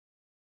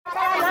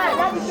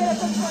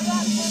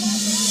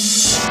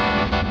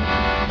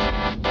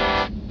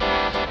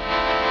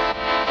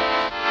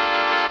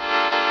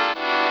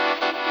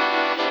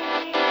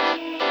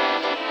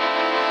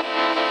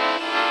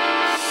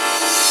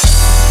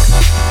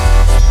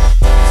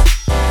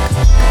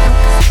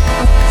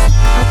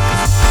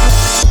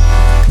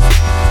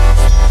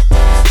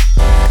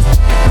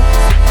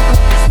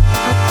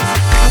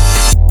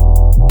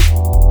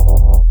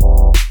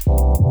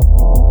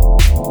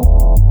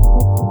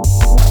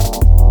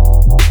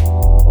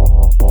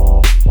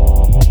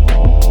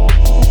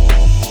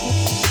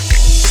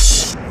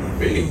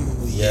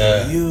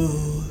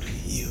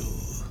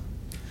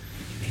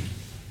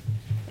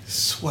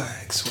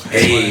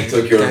Hey,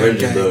 Tokyo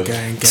Revengers though.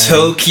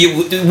 Tokyo.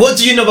 What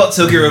do you know about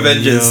Tokyo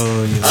Revengers?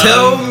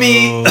 Tell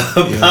me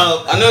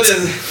about. I know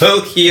there's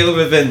Tokyo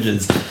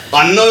Revengers.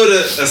 I know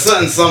that a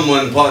certain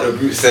someone part of the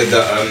group said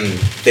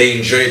that they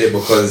enjoyed it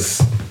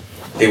because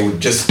they would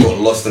just got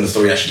lost in the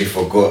story, actually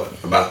forgot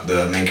about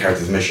the main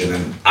character's mission,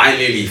 and I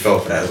nearly fell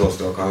for that as well,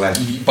 still, I can't lie.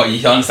 But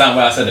you understand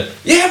why I said it?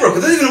 Yeah, bro,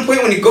 because there's even a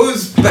point when he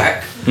goes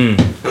back and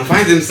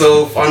finds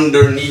himself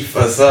underneath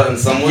a certain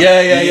someone. Yeah.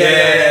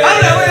 I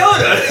don't know, wait, hold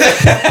on.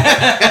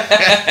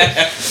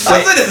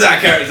 I said it's that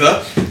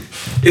character.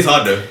 It's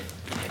hard though.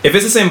 If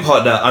it's the same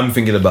part that I'm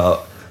thinking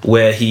about,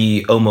 where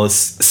he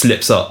almost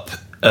slips up.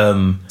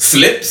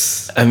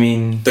 Slips? I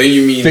mean, don't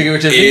you mean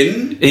figuratively?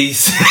 in?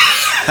 He's.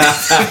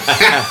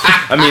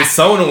 I mean,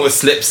 someone almost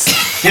slips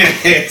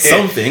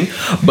something,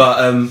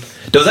 but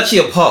there was actually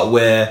a part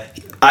where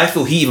I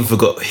feel he even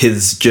forgot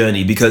his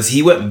journey because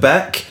he went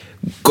back,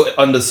 got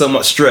under so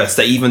much stress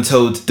that he even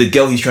told the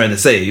girl he's trying to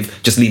save,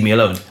 "Just leave me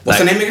alone." What's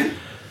her name again?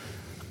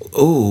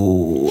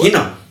 Oh,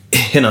 Hina,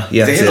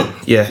 yeah, Is it Hina?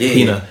 Yeah,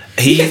 Hina.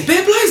 He gets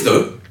bare blinds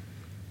though.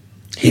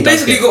 He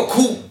basically got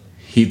caught.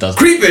 He does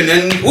creeping,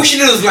 and all she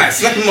did was like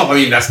slap him up. I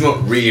mean, that's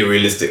not really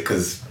realistic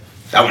because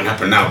that wouldn't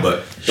happen now.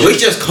 But the way she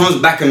just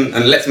comes back and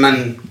lets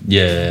man.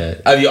 Yeah.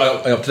 Are you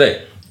up to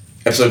date?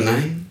 Episode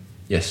 9.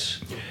 Yes.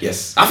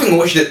 I think I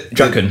watched it.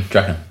 Draken.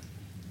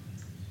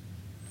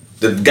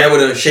 The guy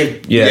with the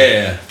shape.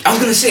 Yeah. I was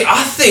gonna say,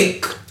 I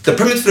think the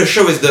premise for the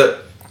show is that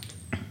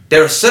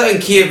there are certain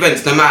key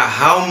events, no matter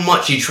how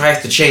much he tries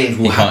to change,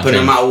 will happen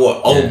no matter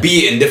what,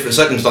 albeit in different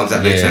circumstances.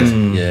 That makes sense.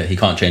 Yeah, he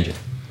can't change it.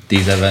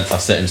 These events are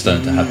set in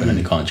stone to happen, and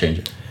he can't change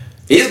it.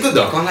 He is good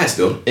though. I can't lie.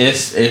 Still,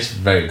 it's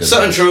very good.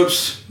 Certain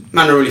tropes,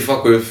 man, don't really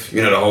fuck with.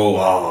 You know, the whole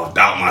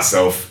doubt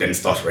myself, then it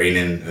starts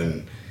raining,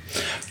 and.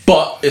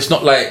 But it's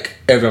not like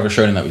every other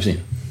shonen that we've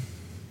seen.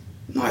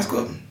 No, it's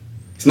good.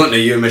 It's not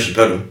the Urameshi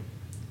pedal.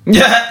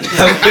 Yeah.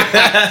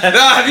 No,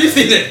 have you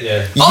seen it?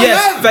 Yeah. Oh,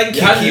 yes, yeah. thank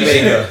you,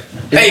 Kibega.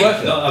 Hey,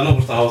 I've not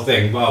watched the whole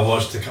thing, but I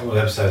watched a couple of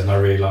episodes and I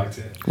really liked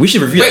it. We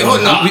should review Wait,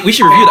 hold on. we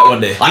should review that one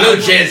day. I know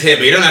Jed's here,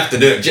 but you don't have to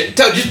do it.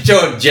 Just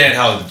tell Jed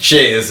how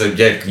shit is, so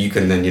Jed, you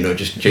can then,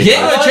 just change it.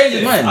 Yeah, change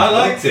his mind. I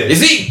liked it.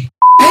 Is he?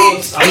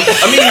 Hates. I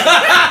mean,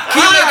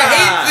 Kibega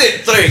hates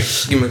it. Sorry.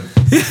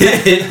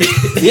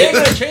 He ain't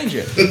gonna change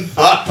it.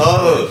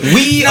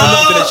 We are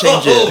not gonna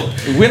change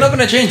it. We're not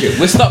gonna change it.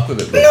 We're stuck with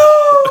it, bro.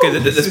 Okay,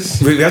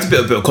 we have to put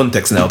a bit of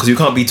context now because we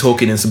can't be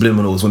talking in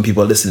subliminals when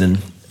people are listening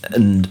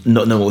and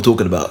not know what we're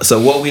talking about. So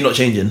what are we not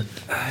changing?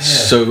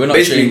 So we're not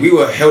Basically, changing. we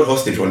were held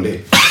hostage one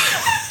day.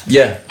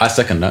 Yeah, I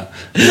second that.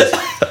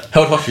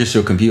 Held hostage to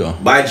a computer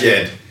By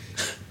Jed.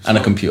 and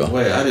a computer.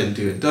 Wait, I didn't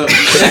do it. Don't.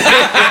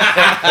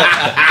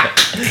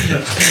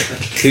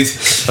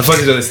 I thought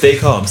he was gonna stay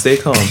calm.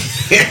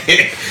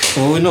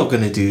 What we're not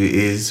gonna do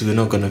is we're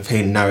not gonna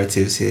paint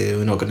narratives here.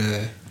 We're not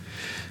gonna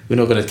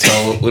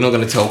tell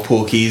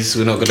porkies.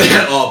 We're not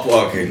gonna.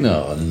 Oh, okay.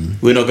 No.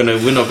 We're not gonna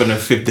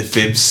fib the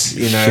fibs.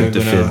 Fib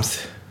the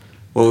fibs.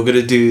 What we're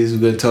gonna do is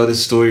we're gonna tell the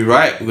story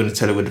right. We're gonna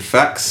tell it with the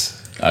facts.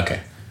 Okay.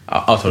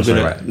 I'll tell the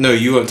story right. No,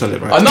 you won't tell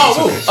it right. No, I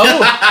will.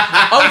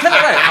 I'll tell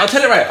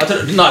it right.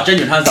 No,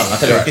 genuine, hands down. I'll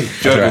tell it right.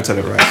 Joe will tell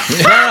it right.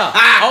 No.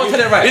 I'll tell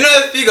it right. You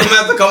know, if you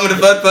have to come with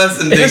the third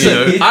person thing,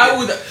 Listen, I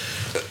would.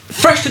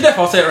 Fresh to death,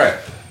 I'll say it right.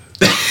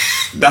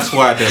 That's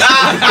why I did.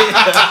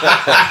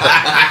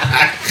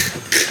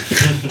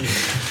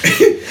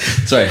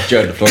 Sorry,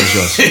 Joe, the floor is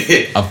yours.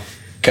 I've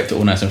kept it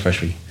all nice and fresh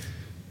for you.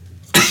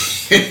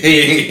 He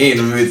ain't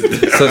in the mood.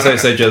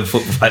 So Joe,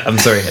 I'm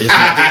sorry.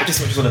 I just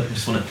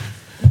want to.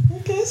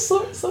 Okay,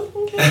 so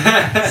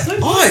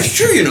Oh, it's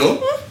true,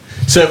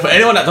 So for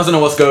anyone that doesn't know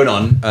what's going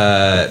on,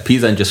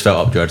 Pizan just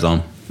felt up Jared's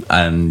arm,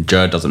 and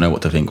Jared doesn't know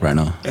what to think right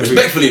now.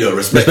 Respectfully, though.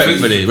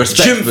 Respectfully.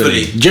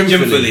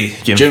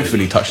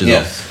 Jimfully touches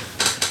Yeah. off.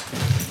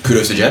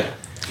 Kudos to Jed.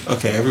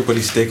 Okay,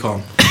 everybody stay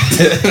calm.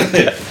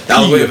 I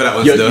was waiting for that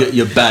one still.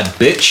 You're bad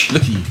bitch.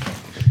 Look at you.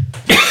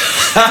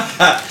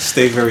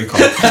 Stay very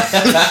calm.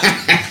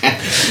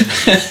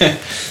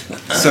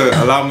 So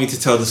allow me to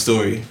tell the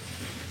story.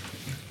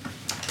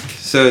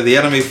 So the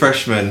anime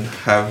freshmen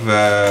have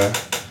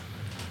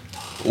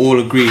all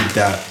agreed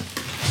that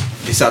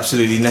it's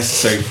absolutely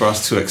necessary for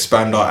us to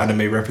expand our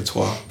anime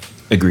repertoire.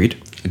 Agreed.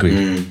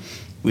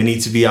 We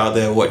need to be out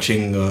there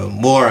watching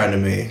more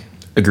anime,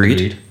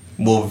 Agreed.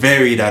 more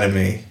varied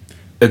anime,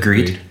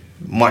 Agreed.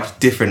 much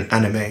different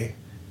anime.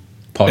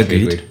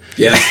 Partially Agreed. agreed.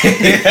 Yeah.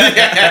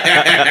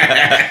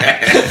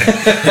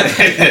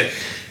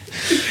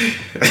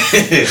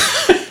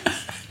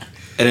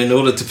 And in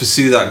order to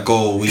pursue that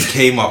goal, we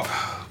came up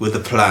with a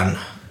plan.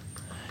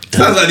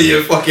 Sounds like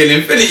the fucking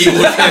Infinity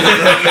War.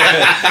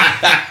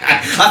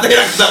 I think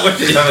that's not what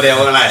you're over there.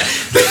 I'm like,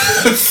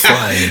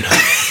 Fine,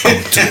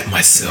 I'll do it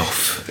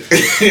myself.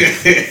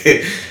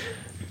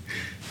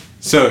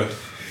 So,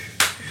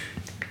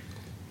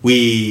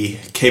 we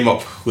came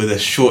up with a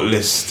short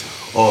list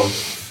of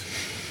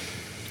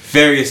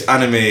various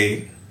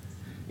anime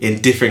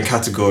in different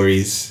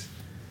categories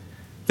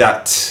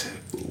that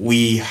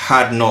we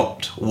had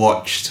not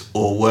watched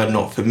or were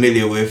not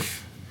familiar with,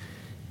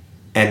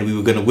 and we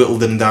were going to whittle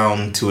them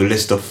down to a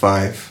list of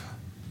 5.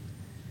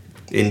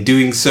 In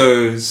doing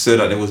so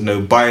that there was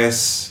no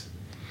bias,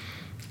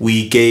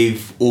 we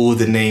gave all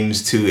the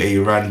names to a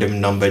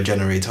random number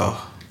generator.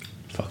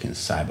 Fucking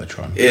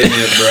Cybertron. yeah,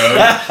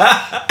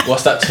 bro.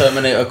 What's that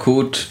Terminator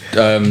called?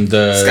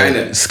 The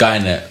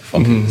Skynet.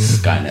 Fucking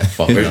Skynet.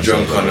 Fucking. Where's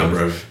John Connor,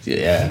 bro?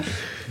 Yeah.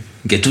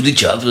 Get to the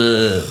chopper.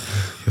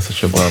 You're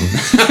such a bum.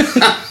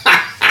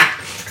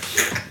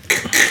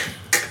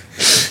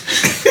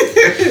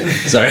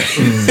 Sorry.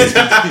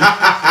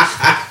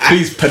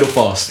 Please pedal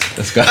fast.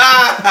 Let's go.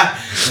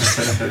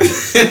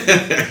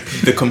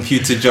 The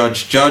computer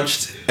judge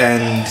judged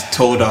and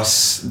told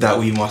us that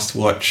we must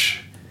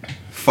watch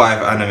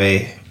 5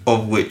 anime,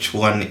 of which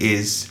one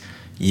is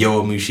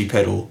Yowamushi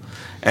Pedal.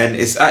 And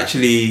it's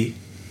actually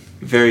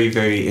very,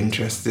 very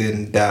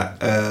interesting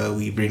that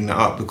we bring that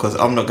up, because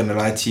I'm not going to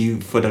lie to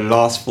you, for the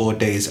last 4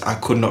 days I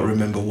could not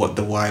remember what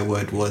the Y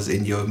word was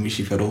in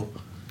Yowamushi Pedal.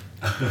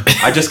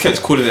 I just kept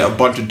calling it a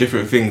bunch of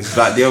different things.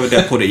 Like the other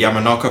day I called it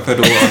Yamanaka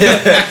Pedal.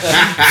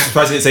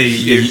 Surprised you didn't say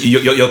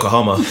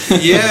Yokohama.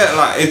 Yeah,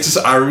 like it's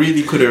just, I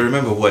really couldn't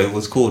remember what it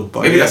was called.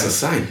 But Maybe yeah, that's a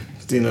sign.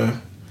 you know,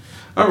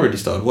 I already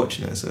started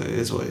watching it, so it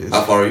is what it is.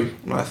 How far are you?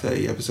 Like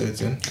 30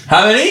 episodes in.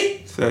 How many?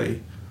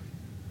 30.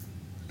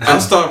 I'll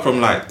start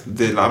from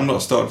I'm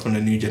not starting from the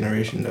new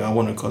generation. I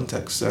want a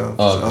context, so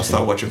Oh, I'll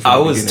start watching from I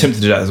the was beginning. tempted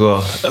to do that as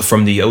well,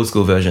 from the old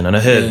school version, and I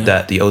heard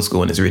that the old school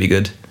one is really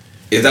good.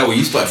 Is that where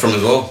you started from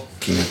as well,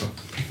 Kingmaker?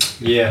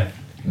 Yeah.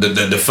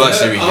 The first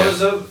series, I yeah.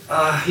 was,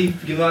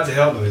 you might have to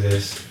help me with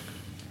this.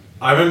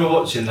 I remember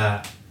watching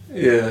that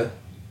Yeah.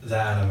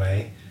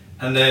 anime,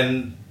 and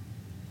then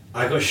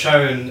I got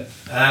shown an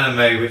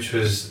anime which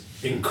was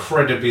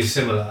incredibly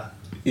similar.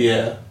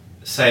 Yeah.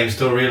 Same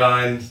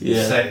storyline,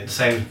 Yeah.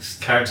 same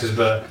characters,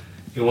 but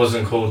it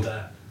wasn't called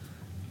that.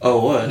 Oh,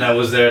 what? Now,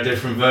 was there a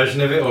different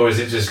version of it, or is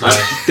it just like...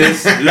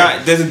 There's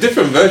a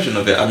different version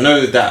of it. I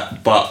know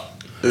that, but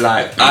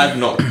I've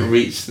not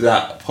reached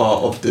that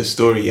part of the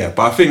story yet.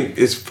 But I think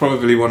it's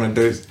probably one of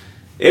those.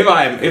 If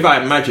I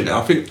imagine it,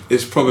 I think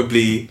it's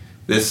probably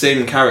the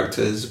same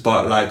characters,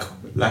 but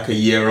like a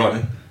year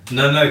on,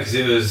 No, because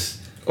it was...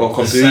 or the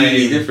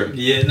completely same- different.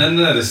 Yeah,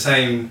 no, the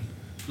same,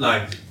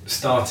 like,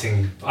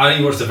 starting... I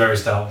only watched the very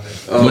start of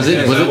it. Oh, Was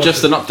it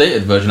just an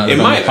updated version? It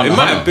might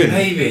have been.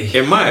 Maybe.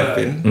 It might have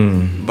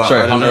been. But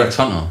Sorry, I don't Hunter know. x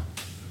Hunter.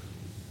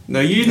 No,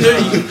 you know,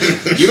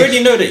 you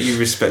already know that you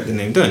respect the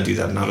name. Don't do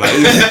that now. Like,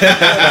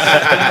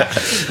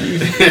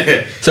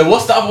 So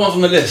what's the other ones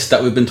on the list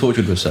that we've been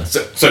tortured with, sir?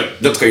 So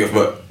not to cut you off,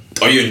 but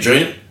are you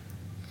enjoying it?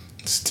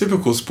 it's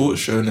typical sports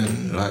show,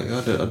 and like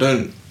I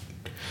don't.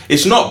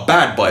 It's not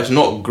bad, but it's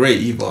not great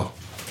either.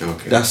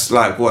 Okay. That's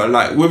like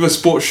with a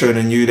sports show,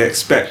 and you'd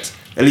expect,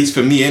 at least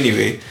for me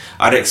anyway,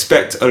 I'd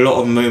expect a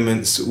lot of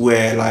moments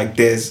where like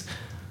there's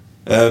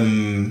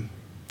Is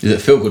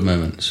it feel good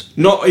moments?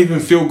 not even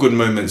feel good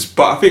moments,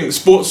 but I think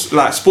sports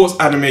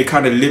anime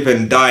kind of live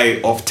and die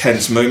off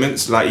tense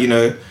moments, like, you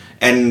know,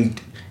 and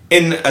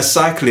in a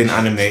cycling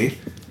anime,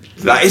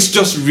 like it's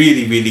just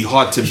really, really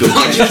hard to build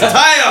tension.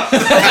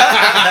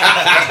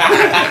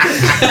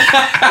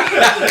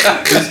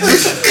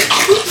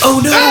 Oh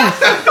no!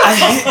 I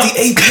hit the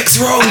apex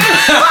wrong!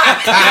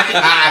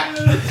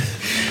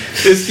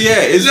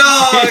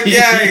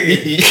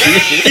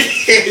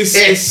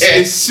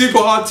 It's super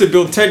hard to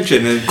build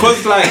tension, and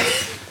because like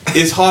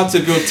it's hard to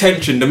build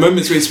tension, the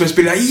moments where it's supposed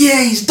to be like,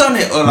 yeah, he's done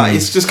it, or like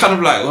it's just kind of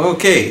like, well,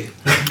 okay.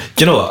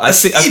 Do you know what?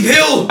 Steep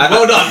hill!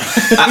 Well done!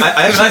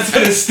 I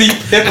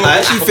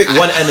actually think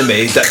one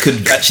anime that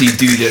could actually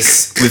do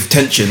this with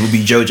tension would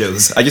be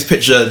JoJo's. I just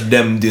picture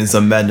them doing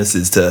some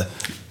madnesses to...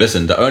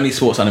 Listen, the only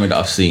sports anime that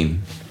I've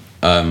seen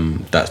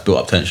that's built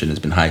up tension has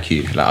been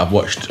Haikyuu. Like I've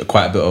watched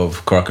quite a bit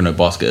of Kuroko no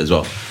Basket as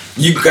well.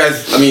 You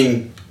guys, I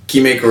mean,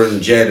 Keymaker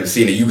and Jed have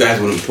seen it. You guys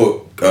wouldn't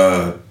put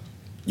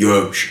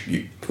your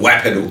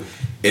white pedal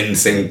in the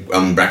same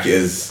bracket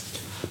as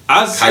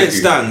As Haikyuu. it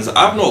stands,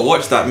 I've not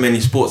watched that many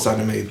sports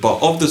anime,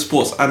 but of the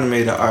sports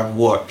anime that I've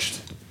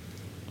watched,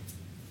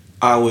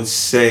 I would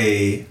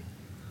say.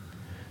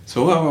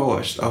 So what have I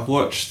watched? I've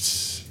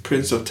watched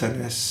Prince of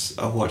Tennis.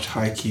 I've watched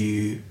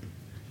Haikyuu,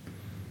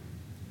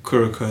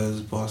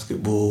 Kuroko's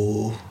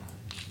Basketball,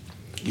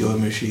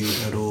 Yowamushi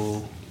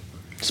Pedal.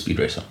 Speed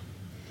Racer.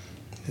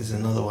 There's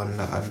another one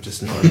that I'm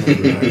just not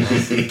remembering right now.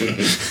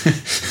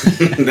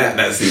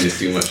 that scene is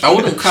too much. I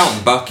wouldn't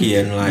count Bucky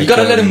and like. You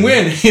gotta let him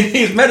win. He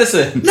needs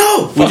medicine.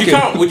 No. Would you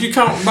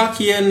count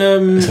Bucky and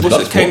what's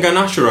it, Kengan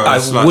Ashura?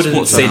 I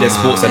wouldn't say they're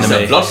sports It's a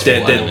anime. blood sport They're-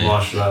 anime. they're-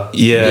 Martial arts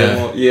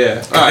yeah.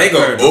 Yeah. They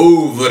go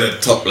over the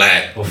top,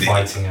 like or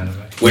fighting anime.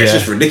 where it's Yeah.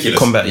 just ridiculous.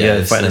 Combat, yeah,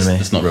 it's, fighting anime.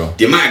 it's not real.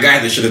 The amount of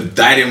guys that should have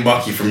died in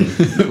Bucky from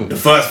the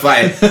first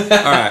fight.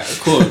 Alright,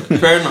 cool.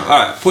 Fair enough.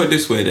 Alright, put it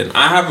this way then.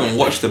 I haven't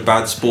watched a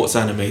bad sports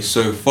anime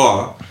so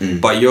far,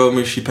 but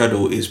Yomishi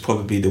Pedal is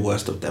probably the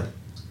worst of them.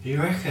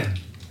 You reckon?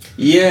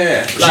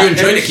 Yeah. You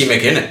enjoyed it,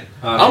 Kimek, innit?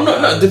 I'm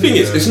not. No, the thing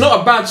is, it's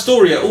not a bad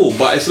story at all.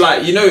 But it's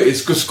like, you know,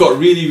 it's just got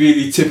really,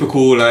 really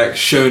typical like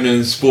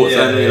shonen sports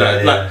anime.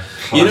 Like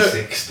you know,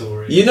 classic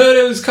story. you know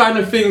those kind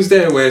of things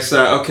there where it's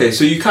like, okay,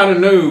 so you kind of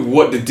know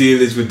what the deal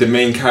is with the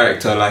main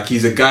character. Like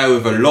he's a guy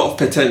with a lot of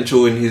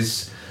potential in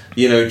his,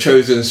 you know,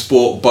 chosen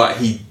sport, but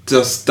he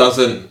just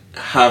doesn't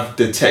have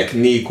the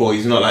technique, or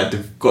he's not like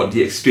got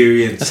the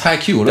experience. That's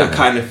Haikyuu, all That over.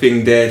 kind of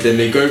thing there. Then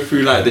they go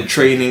through like the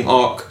training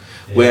arc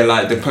where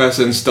like the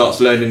person starts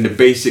learning the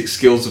basic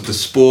skills of the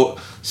sport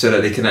so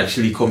that they can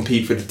actually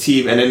compete for the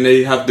team, and then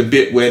they have the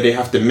bit where they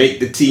have to make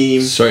the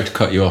team. Sorry to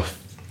cut you off.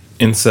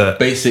 Insert.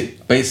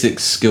 Basic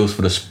skills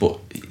for the sport.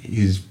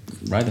 He's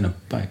riding a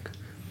bike.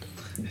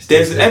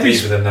 There's It's every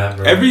deeper than that,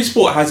 bro. every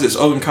sport has its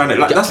own kind of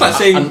like, that's like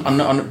saying I'm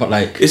not, but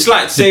like, it's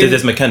like saying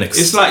There's mechanics.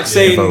 it's like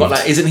saying involved. but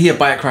like, isn't he a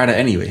bike rider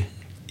anyway?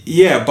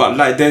 yeah, but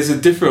like there's a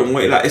different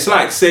way. Like it's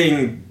like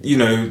saying, you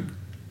know,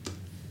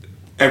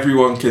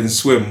 everyone can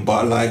swim,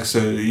 but like, so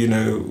you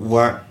know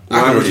what. I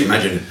can would already you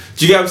imagine it.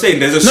 Do you get what I'm saying?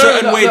 There's a No,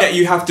 certain no, way no. that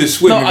you have to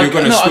swim if you're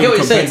going to I swim get what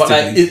you're saying, but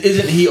like, competitively.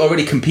 isn't he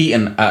already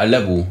competing at a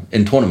level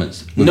in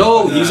tournaments?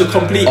 No, he's a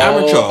complete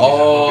amateur.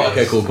 Oh,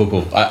 okay, cool.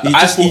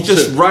 He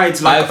just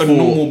rides like a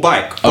normal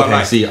bike. But Okay,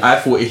 like, see, I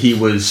thought he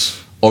was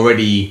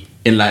already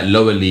in like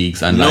lower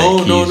leagues and no,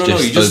 like no, he's no, no.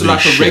 He's just overly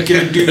like a shit.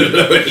 regular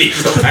dude.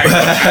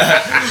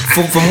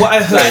 From what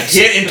I heard, Like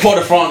he ain't in Tour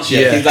de France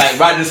yet. Yeah. He's like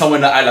riding somewhere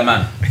in the Isle of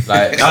Man.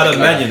 Like Isle of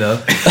Man, you know.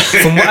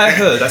 From what I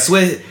heard, I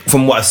swear,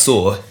 from what I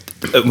saw,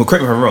 correct me if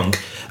I'm wrong.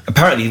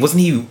 Apparently,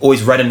 wasn't he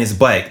always riding his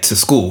bike to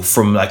school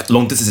from like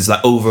long distances,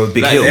 like over a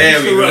big hill?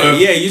 there we go.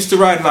 Yeah, he used to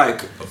ride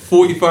like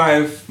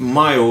 45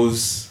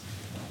 miles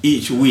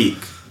each week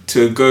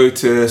to go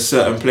to a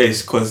certain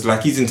place because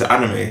like he's into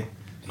anime.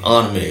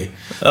 Oh.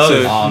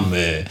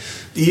 man.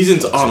 He's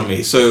into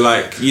anime, so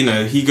like, you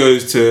know, he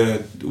goes to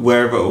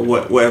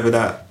wherever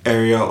that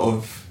area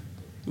of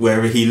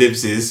wherever he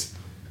lives is,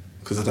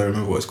 because I don't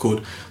remember what it's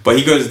called, but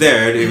he goes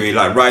there anyway,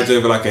 like rides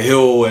over like a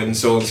hill and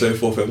so on and so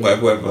forth and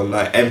whatever,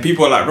 like, and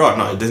people are like, right,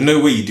 no, there's no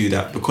way you do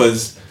that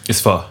because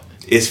It's far.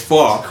 it's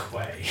far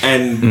Way.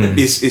 and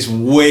it's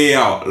way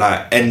out,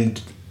 like,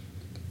 and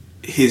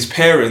his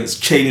parents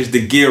changed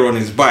the gear on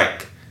his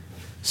bike,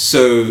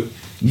 so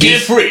Gear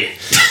free.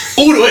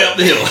 All the way up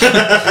the hill.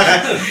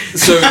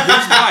 so his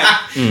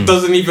bike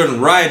doesn't even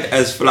ride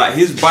as like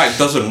his bike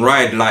doesn't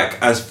ride like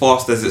as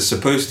fast as it's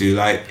supposed to.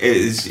 Like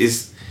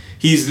is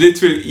he's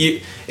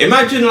literally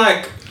imagine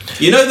like,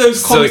 you know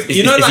those comic, is,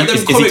 you know, is like he, them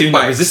is he comic doing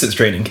like bikes. resistance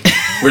training?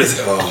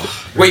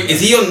 Wait, is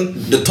he on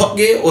the top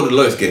gear or the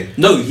lowest gear?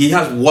 No, he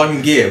has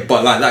one gear,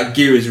 but like that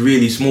gear is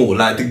really small.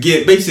 Like the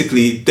gear,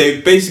 basically,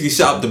 they basically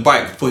set up the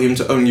bike for him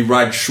to only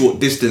ride short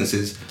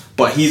distances.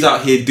 But he's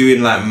out here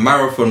doing like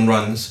marathon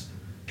runs.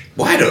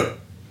 Why though?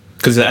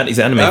 Because he's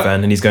an anime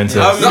fan and he's going to.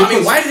 No, I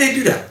mean, why did they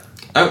do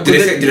that?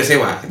 Did they say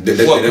why? What?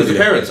 Because the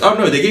parents? Oh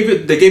no, they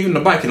gave him the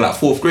bike in like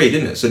 4th grade,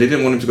 didn't it? So they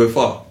didn't want him to go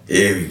far.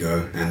 Here we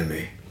go,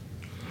 anime.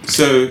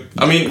 So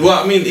I mean,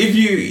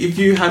 if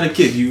you had a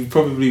kid, you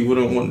probably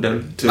wouldn't want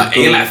them to. Like,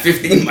 you're like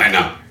 15 by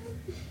now.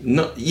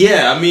 No,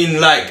 yeah, I mean,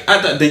 like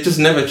at that, they just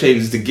never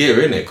changed the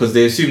gear in it because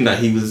they assumed that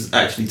he was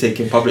actually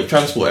taking public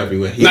transport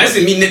everywhere. No, it's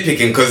me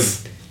nitpicking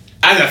because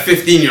as a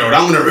 15-year-old,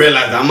 I'm gonna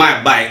realize that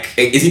my bike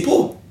is he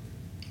poor?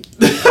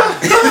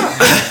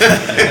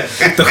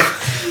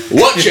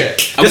 Watch it.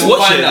 Just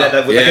watch it.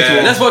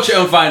 Yeah. Let's watch it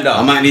and find I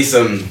out. might need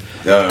some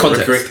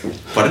Context.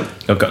 Pardon?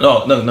 Okay.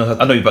 No. I know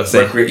what you're about to say.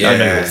 I know what you're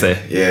about to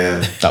say. Yeah.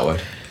 That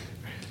word.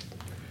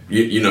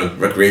 You know,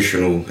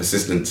 recreational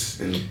assistance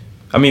and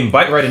I mean,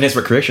 bike riding is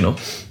recreational.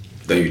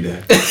 don't you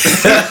dare.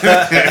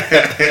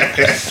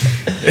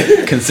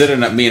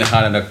 Considering that me and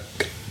Hannah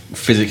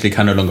physically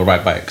can no longer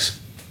ride bikes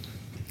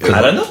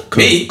I don't know.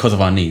 Me? because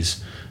of our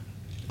knees.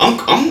 I'm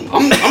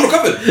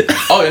recovered.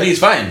 Oh, your knee's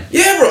fine.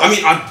 Yeah, bro. I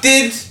mean, I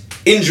did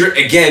injure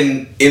it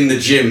again in the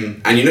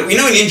gym, and you know when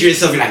you injure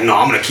yourself, you're like, no,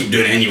 I'm gonna keep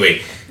doing it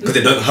anyway because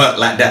it doesn't hurt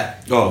like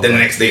that. Oh, then the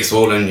next day it's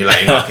swollen. You're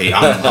like, okay,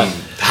 I'm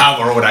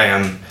however old I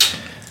am,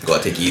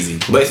 gotta take it easy.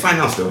 But it's fine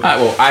now still.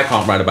 Well, I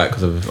can't ride a bike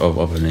because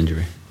of an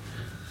injury.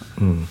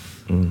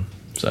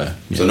 So, yeah.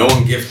 So no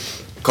one give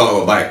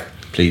Carter a bike.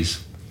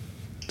 Please,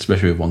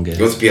 especially with one gear.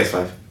 It was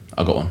PS5.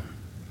 I got one.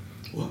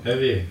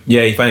 Have you?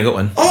 Yeah, you finally got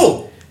one.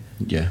 Oh,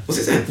 Yeah. what's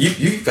it saying?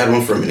 You've had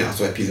one for a minute. That's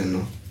why I peed in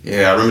now.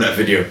 Yeah, I remember that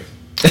video.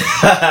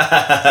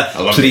 I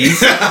love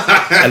Please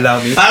allow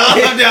me. I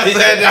love that.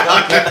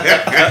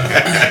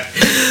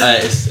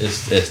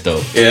 It's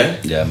dope. Yeah.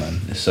 Yeah, man.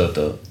 It's so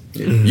dope.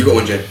 You got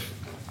one, Jay?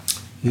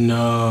 No,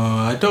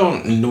 I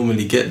don't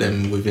normally get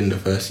them within the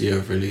first year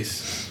of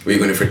release. Were you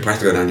going for the price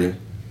to go down, Jay?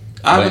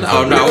 I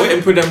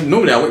wait for them.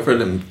 Normally, I wait for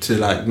them to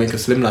like make a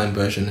slimline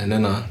version, and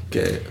then I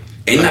get it.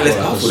 Ain't that less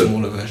a powerful?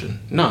 smaller version?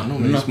 No,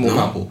 normally it's more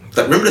powerful.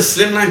 Like, remember the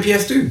slimline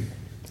PS2?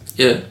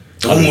 Yeah.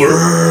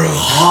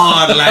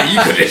 Hard, like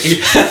you could.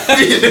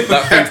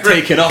 That thing's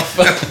taken off.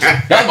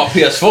 That's my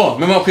PS4.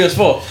 Remember my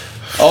PS4?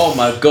 Oh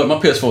my god, my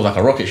PS4 was like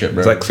a rocket ship,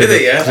 bro. It's like clear, Is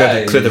it,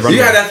 yeah? clear the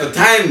You had runway. that for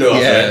time though.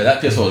 Yeah,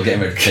 that PS4 was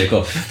getting ready to take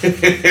off.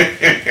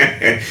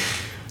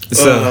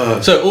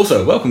 So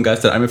also, welcome guys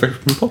to the I'm a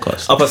Freshman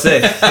podcast. Up I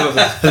say.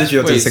 Literally up to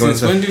the Wait, second one.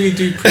 since when do we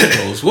do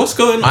pre-rolls? What's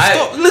going on?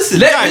 Stop. Listen,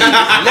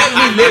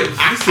 Let me live.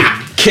 Listen,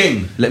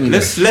 King. Let me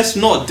live. let's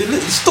not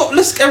stop.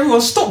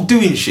 Everyone stop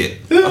doing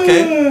shit.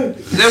 Okay,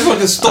 everyone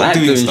can I stop like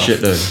doing doing stuff.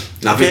 shit though.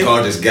 Now I think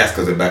Carl just gassed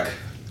because they're back.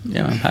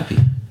 Yeah, I'm happy.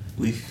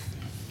 We've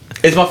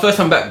It's my first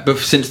time back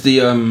since the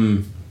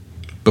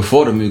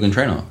before the Mugen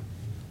trainer.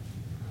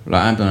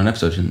 Like I haven't done an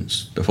episode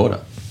since before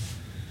that.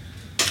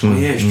 Oh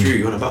yeah, it's true.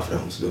 You're on about for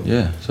that one still.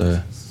 Yeah, so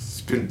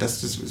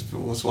that's just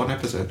was one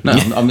episode. no,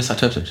 I missed that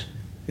 2 episodes.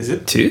 Is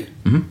it? 2?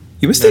 Mhm.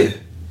 You missed it?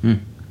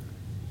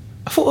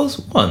 I thought it was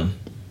 1.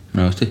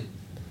 No, it was 2.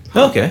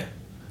 Oh, okay.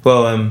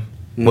 Well, welcome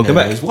No,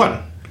 back. It was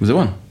one. Was it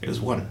 1? It was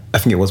one. I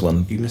think it was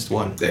 1. You missed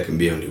one. There can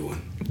be only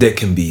one. There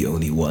can be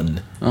only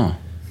one. Oh,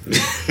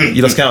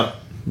 You lost count.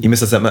 You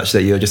missed us that much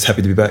that you're just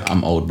happy to be back.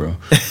 I'm old, bro.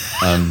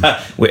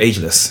 We're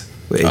ageless.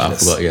 We're I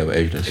ageless. forgot. Yeah, but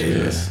ageless.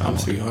 Ageless. Yeah, I'm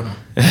sweet, hold on.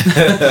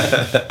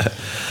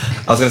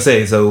 I was gonna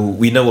say, so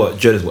we know what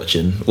Joe is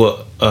watching.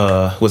 What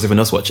was everyone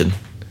else watching?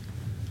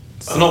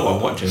 It's not what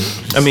I'm watching.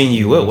 I mean,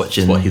 you were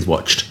watching. what he's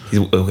watched.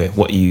 Okay,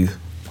 what you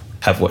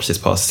have watched this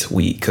past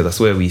week? Because I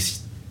swear we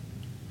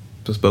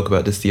spoke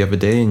about this the other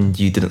day, and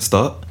you didn't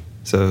start.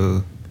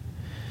 So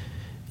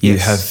you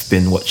Yes. have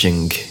been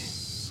watching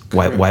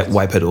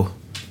Y Pedal.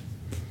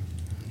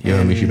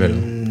 Yorumishi Pedal.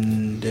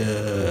 And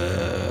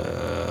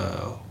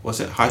what's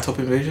it? High Top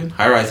Invasion?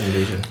 High Rise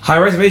Invasion. High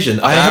Rise Invasion.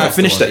 I That's haven't the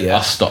finished one. that I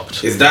yet.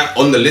 stopped. Is that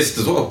on the list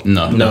as well?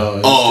 No,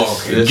 No. Oh,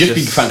 it's okay. it's Just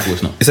be thankful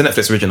it's not. It's a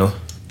Netflix original.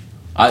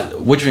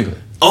 What do you think of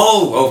it?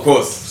 Oh, of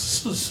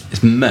course.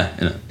 It's meh,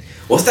 innit?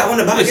 What's that one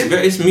about again?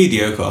 It's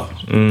mediocre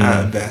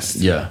at best.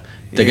 Yeah.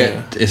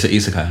 It's an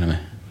isekai anime.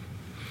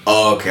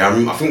 Oh, okay.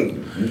 I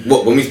think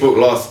when we spoke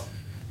last.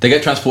 They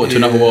get transported to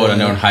another world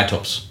and they're on high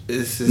tops.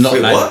 Not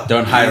Wait, like what? they're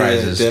on high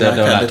rises. They're, They're like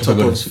at like the top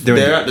buildings. of.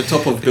 They're at the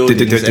top of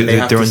buildings and they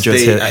have they're to on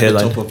Joe's stay at the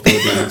hairline. top of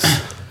buildings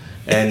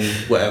and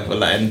whatever.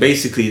 Like, and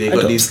basically they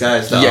got these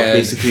guys that Yeah. are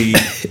basically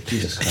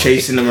Jesus Christ.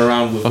 chasing them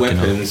around with Fucking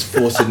weapons,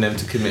 forcing them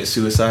to commit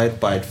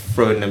suicide by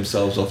throwing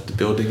themselves off the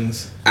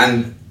buildings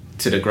And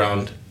to the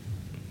ground.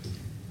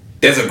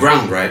 there's a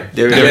ground, right?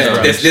 There is And a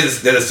ground.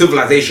 there's a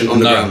civilization on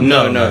the No.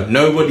 ground. No,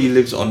 nobody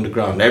lives on the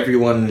ground.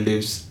 Everyone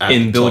lives at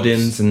In the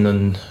buildings tops. and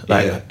then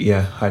high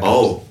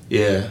Oh.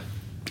 Yeah.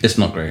 It's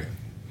not great.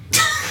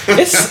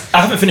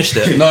 I haven't finished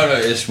it. No,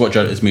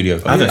 it's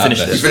mediocre. I haven't At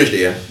finished best. You finished it,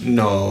 yeah?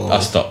 No. I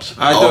stopped.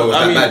 I Oh, don't. was I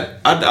that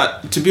mean,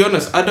 bad? to be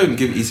honest, I don't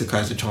give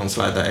isekais a chance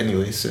like that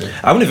anyway. So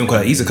I wouldn't even call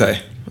it isekai,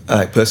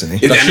 like personally.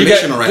 Is the Does she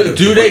animation get- alright?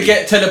 do they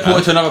get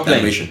teleported to another plane?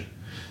 Animation.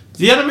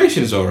 the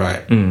animation's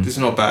alright. It's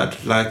not bad.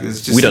 Like it's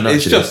just. We don't know,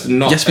 It's actually. just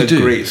not Yes, we a do.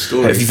 great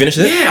story. Have you finished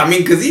it? Yeah, I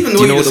mean, because even Do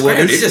though you know what the word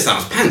described it, is? it just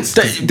sounds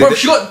pants. Bro,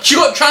 she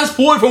got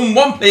transported from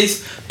one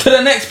place to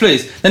the next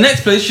place. The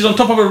next place, she's on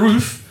top of a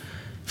roof.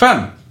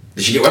 Fam.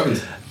 Did she get weapons?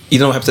 You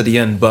don't know what happened at the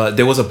end, but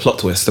there was a plot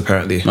twist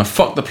apparently. No,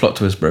 fuck the plot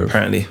twist, bro.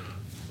 Apparently,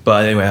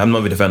 but anyway, I'm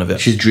not really a fan of it.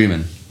 She's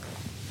dreaming.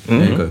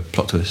 There you go.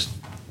 Plot twist.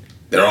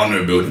 There are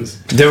no buildings.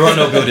 There are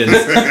no buildings.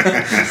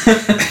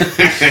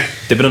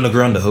 They've been on the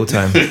ground the whole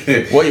time.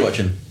 What are you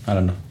watching? I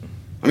don't know.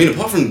 I mean,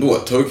 apart from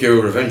what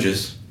Tokyo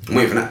Revengers, I'm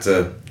waiting for that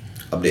to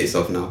update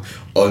itself now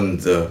on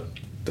the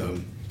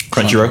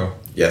Crunchyroll.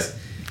 yes.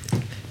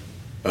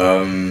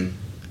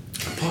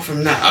 Apart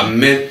from that, I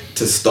meant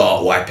to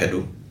start Y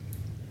Pedal.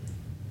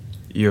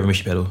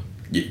 Yorumishi Pedal.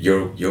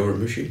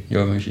 Yorumishi?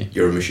 Yorumishi.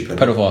 Yorumishi Pedal.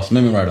 Pedal fast.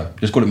 Moomin Rider.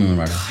 Just call it Moomin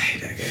Rider. I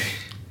hate that guy.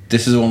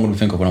 This is what I'm going to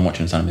think of when I'm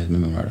watching this anime. Is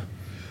Moomin Rider.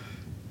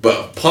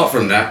 But apart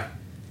from that,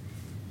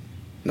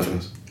 nothing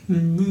else.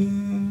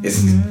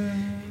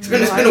 It's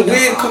been a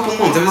weird couple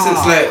months ever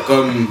since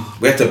like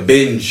we had to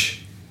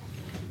binge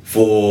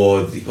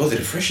for what was it,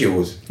 the Freshie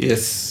Awards.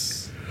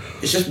 Yes.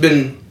 It's just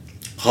been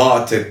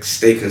hard to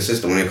stay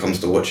consistent when it comes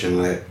to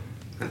watching. Like,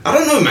 I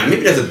don't know, man.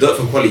 Maybe there's a dirt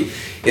for quality.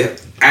 Yeah.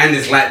 And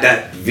it's like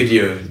that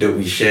video that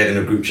we shared in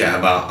the group chat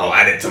about. I'll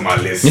add it to my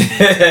list.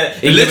 The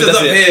list is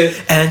up here.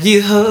 And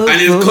you hope.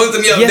 And it's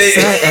constantly Yes,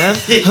 updated. I am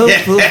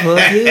hopeful for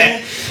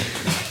you.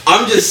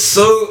 I'm just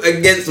so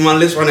against my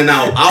list running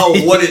out.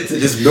 I want it to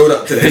just build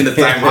up to the end of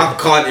time. I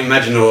can't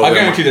imagine. I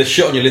guarantee there's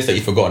shit on your list that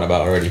you've forgotten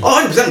about already.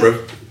 Oh, 100%, bro.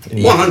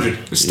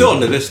 100. It's still on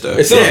the list though.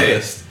 It's still on the Yeah.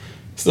 list.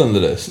 It's still on the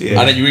list. Yeah.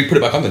 And then you re-put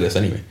it back on the list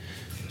anyway.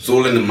 It's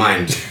all in the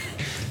mind.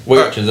 What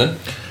are you watching then?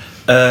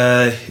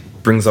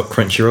 Brings up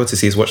Crunchyroll to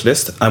see his watch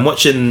list. I'm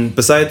watching,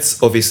 besides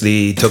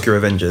obviously Tokyo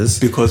Revengers.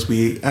 because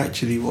we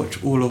actually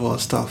watch all of our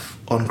stuff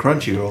on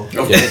Crunchyroll.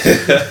 Okay.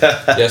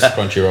 Yes,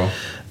 Crunchyroll.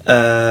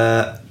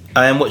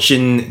 I am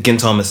watching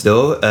Gintama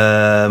still.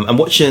 I'm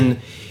watching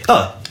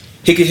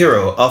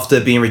Higehiro. After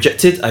being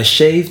rejected, I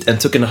shaved and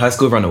took in a high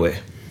school runaway.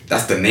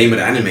 That's the name of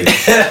the anime. He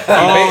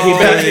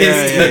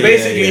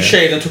basically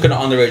shaved and took an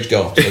underage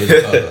girl.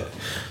 So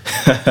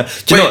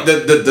Do you know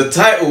Wait, the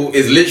title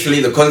is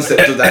literally the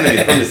concept of the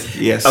anime. Promise.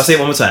 Yes. I'll say it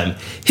one more time.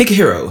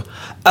 Higehiro.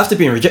 After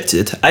being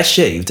rejected, I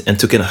shaved and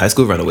took in a high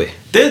school runaway.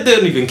 They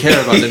don't even care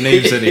about the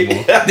names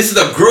anymore. This is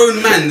a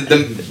grown man,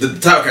 the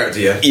title character,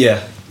 yeah?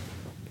 Yeah.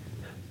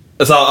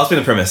 So I'll explain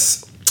the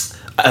premise.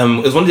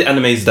 It was one of the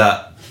animes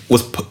that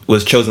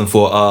was chosen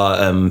for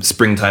our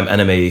springtime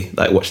anime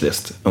like watch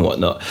list and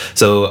whatnot.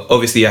 So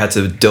obviously I had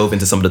to delve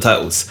into some of the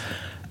titles.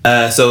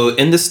 So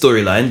in this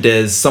storyline,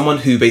 there's someone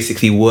who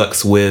basically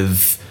works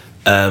with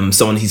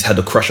someone he's had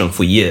a crush on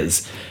for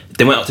years.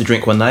 They went out to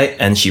drink one night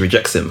and she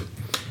rejects him.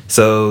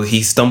 So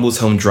he stumbles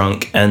home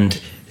drunk and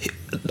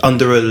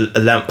under a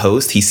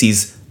lamppost he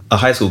sees a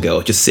high school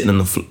girl just sitting on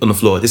the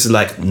floor. This is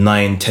like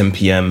 9-10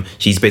 p.m.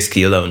 She's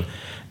basically alone.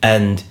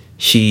 And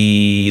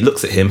she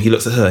looks at him, he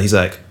looks at her, he's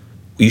like,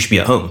 you should be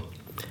at home.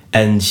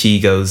 And she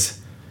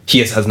goes, she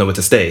has nowhere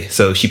to stay.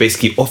 So she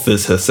basically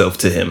offers herself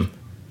to him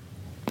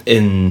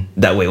in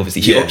that way,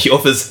 obviously. She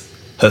offers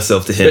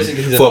herself to him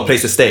for a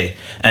place to stay.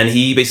 And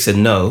he basically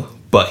said no,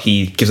 but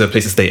he gives her a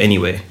place to stay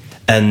anyway.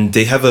 And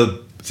they have a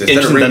So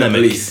instead of ringing the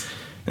police,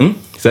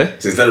 So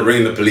instead of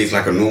ringing the police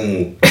like a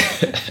normal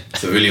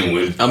civilian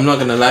would, I'm not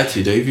gonna lie to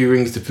you though. If he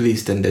rings the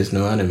police, then there's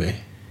no anime.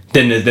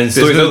 then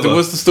story's over.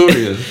 What's the story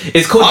then?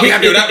 It's called I'll be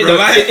happy with that, bro.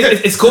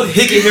 it's called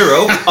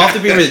Higehiro. After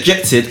being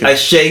rejected, I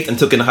shaved and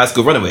took in a high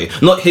school runaway.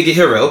 Not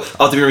Higehiro.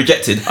 After being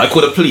rejected, I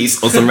called the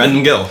police on some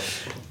random girl.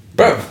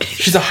 bro,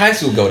 she's a high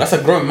school girl. That's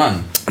a grown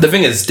man. The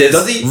thing is, there's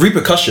Does he-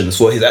 repercussions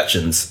for his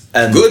actions,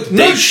 and Good.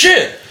 No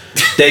shit.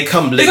 they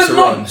come He's a later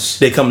on. nonce.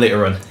 They come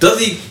later on. does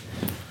he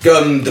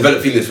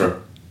develop feelings for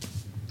her?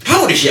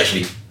 How old is she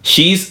actually?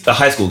 She's a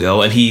high school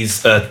girl, and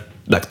he's a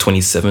like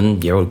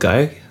 27-year-old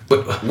guy.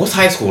 But what's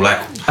high school like?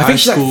 I think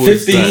she's like school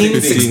is 15,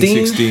 like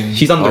 16. 16.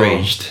 She's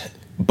underaged,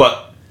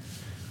 but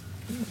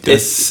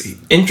it's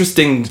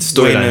interesting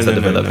storylines that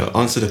develop. No.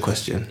 Answer the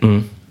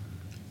question.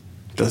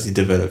 Does he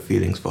develop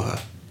feelings for her?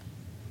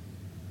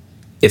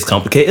 It's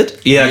complicated.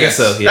 Yeah, I guess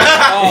so.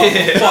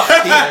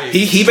 Yeah.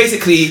 He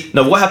basically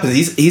what happens?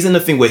 He's in the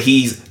thing where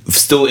he's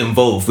still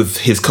involved with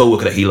his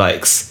coworker that he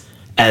likes,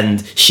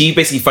 and she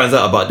basically finds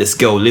out about this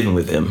girl living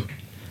with him,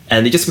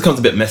 and it just becomes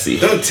a bit messy.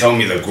 Don't tell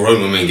me the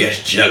grown woman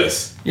gets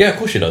jealous. Yeah, of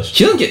course she does.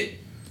 She doesn't get.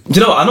 Do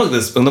you know what? I'm not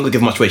gonna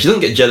give much away. She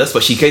doesn't get jealous,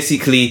 but she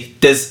basically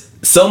there's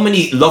so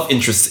many love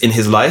interests in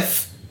his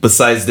life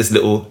besides this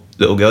little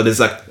girl. There's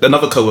like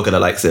another coworker that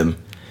likes him.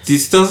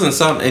 This doesn't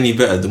sound any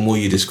better the more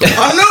you describe it.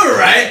 I know,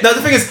 right? No,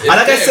 the thing is,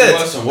 getting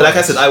worse and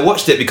worse. I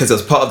watched it because it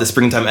was part of the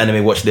springtime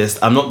anime watch list.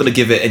 I'm not gonna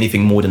give it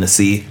anything more than a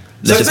C.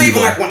 So Let's it's just not move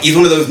even on. like he's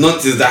one of those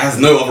nonces that has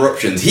no other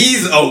options.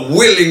 He's a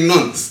willing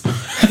nonce.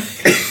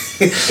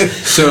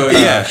 So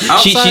yeah,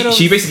 outside of-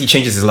 She basically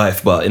changes his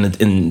life, but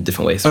in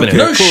different ways. But Okay.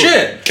 anyway. No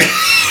shit.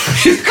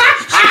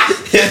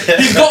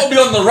 He's got to be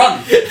on the run.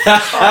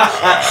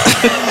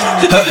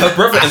 her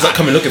brother ends up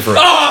coming looking for her.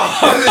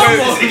 Her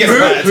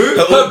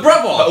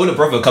brother. Her older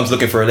brother comes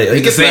looking for her later.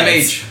 He's the gets same mad.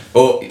 age.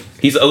 Oh,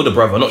 He's the older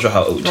brother. I'm not sure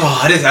how old.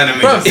 this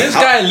anime. Bro, this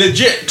guy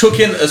legit took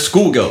in a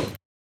schoolgirl.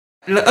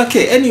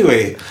 Okay,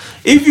 anyway,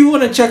 if you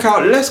want to check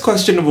out less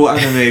questionable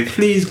anime,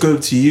 please go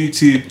to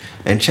YouTube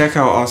and check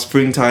out our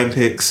springtime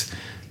picks.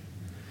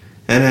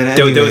 And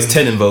then There was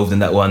 10 involved in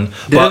that one.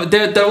 But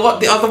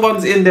the other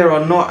ones in there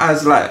are not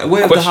as like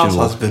Where the House Questionable.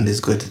 Husband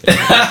is good.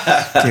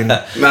 Fucking-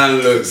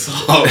 Man looks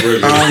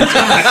heartbroken.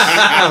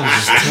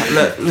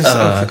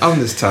 I'm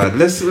just tired.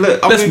 Let's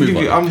move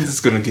on. I'm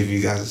just gonna give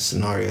you guys a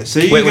scenario. So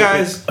you wait.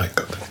 guys. Oh,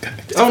 God.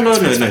 Oh no,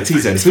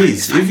 Tizen,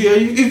 please.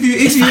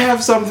 If you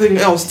have something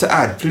else to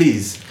add,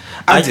 please.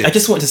 I Add it.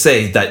 just want to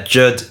say that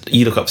Judd,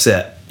 you look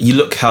upset. You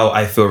look how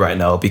I feel right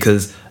now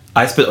because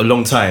I spent a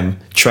long time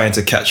trying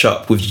to catch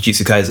up with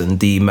Jujutsu Kaisen,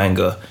 the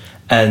manga,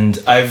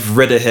 and I've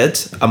read ahead.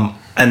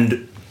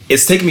 And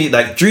it's taken me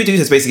like Drew Dude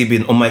has basically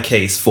been on my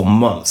case for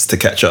months to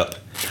catch up.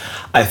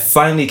 I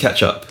finally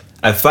catch up.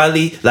 I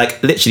finally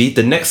literally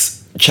the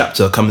next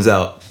chapter comes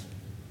out,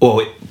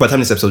 or by the time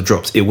this episode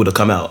drops, it would have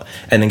come out.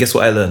 And then guess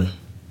what I learned?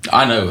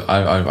 I know.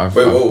 I've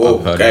Wait, whoa,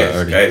 I've heard of it guys,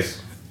 already. guys.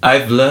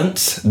 I've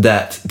learnt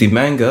that the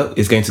manga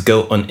is going to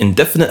go on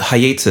indefinite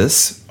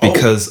hiatus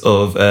because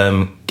of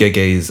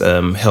Gege's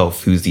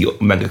health, who's the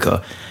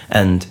mangaka,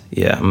 and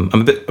yeah, I'm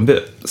a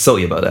bit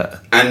salty about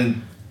that.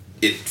 And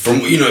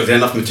from what you know, is there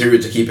enough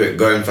material to keep it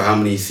going for how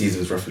many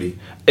seasons roughly?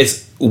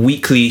 It's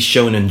weekly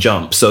Shonen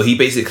Jump, so he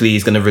basically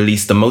is going to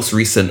release the most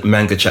recent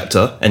manga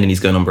chapter, and then he's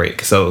going on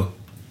break. So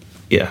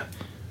yeah,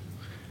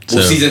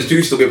 Will So- season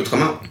 2 still be able to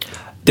come out?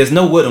 there's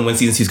no word on when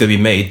season 2 is going to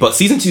be made, but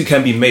season 2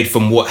 can be made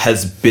from what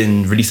has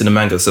been released in the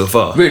manga so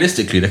far.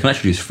 Realistically, they can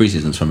actually use 3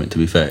 seasons from it. To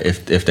be fair,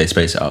 if they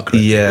space it out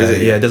correctly. Yeah, Is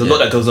it? yeah. There's a lot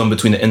that goes on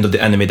between the end of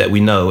the anime that we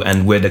know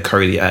and where they're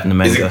currently at in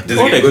the Is manga. it, does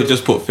Or it they get could good?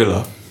 just put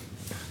filler.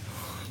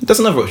 That's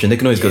another option. They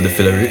can always go the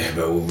filler route. Yeah,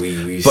 but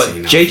we've But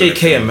seen that JJK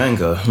filler and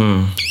manga,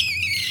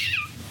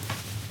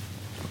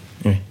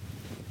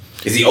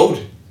 Is he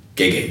old?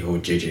 Gege or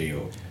JJ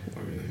or?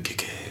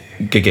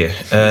 Gege.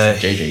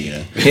 JJ, you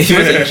know. He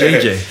was at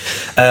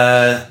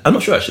JJ. I'm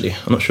not sure actually.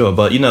 I'm not sure,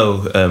 but you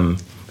know,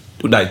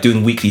 like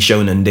doing weekly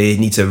shonen, they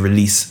need to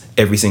release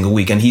every single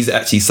week, and he's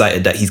actually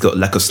cited that he's got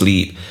lack of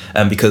sleep,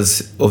 and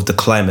because of the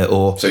climate,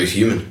 or So he's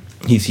human.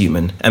 he's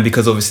human, and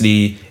because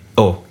obviously,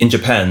 in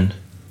Japan,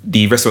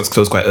 the restaurants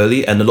close quite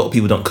early, and a lot of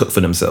people don't cook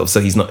for themselves, so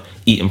he's not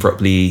eating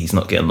properly. He's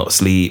not getting a lot of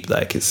sleep.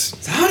 Like it's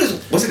So how does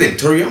what's his name?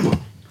 Toriyama.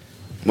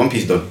 One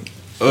Piece done.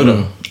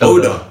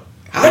 Oda.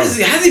 Has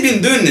he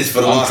been doing this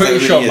for the I'm last pretty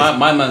 7 sure years?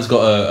 my man's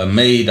got a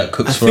maid that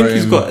cooks I for think him.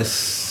 he's got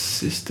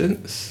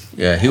assistants.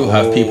 Yeah, he'll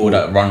have people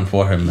that run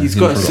for him. He's and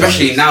got he'll put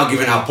Especially now,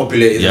 given how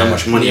popular it is, and how Yeah.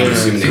 much money I'm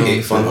assuming they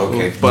get from.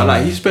 Okay. But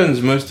like he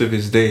spends most of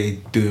his day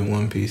doing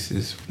One Piece,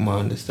 is my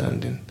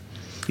understanding.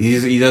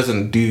 He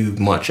doesn't do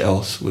much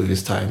else with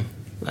his time.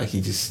 Like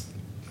he just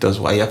does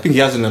what I think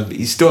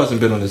he still hasn't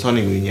been on his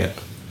honeymoon yet.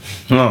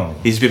 no.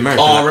 He's been married.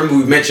 Oh, I for like,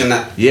 remember we mentioned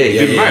that. he's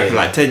been married for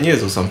like 10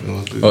 years or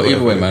something. Well,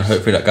 either way, man.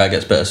 Hopefully that guy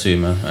gets better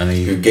soon, man. And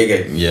Who, he,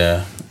 Gege?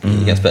 yeah,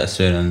 he gets better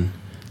soon, and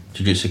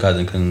Jujutsu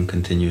Kaisen can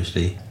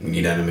continuously We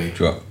need anime.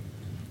 drop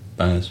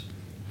bangers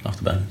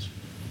after bangers.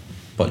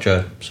 But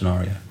Joe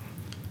scenario.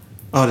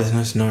 Oh, there's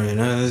no scenario.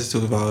 No, let's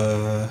talk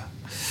about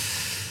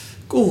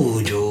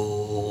Gojo.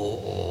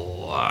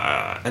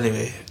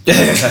 Anyway, I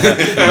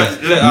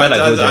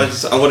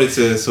wanted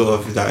to sort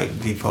of like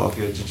be part of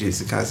your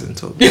Jujutsu Kaisen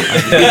talk.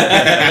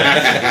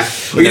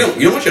 Well, you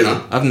don't watch it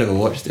now? I've never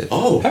watched it.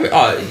 Oh.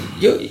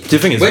 The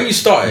thing is- when you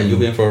started, you'll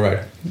be in for a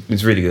ride.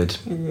 It's really good.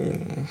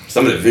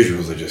 Some of the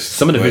visuals are just...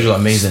 Some of the visuals are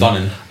amazing.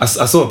 Stunning. I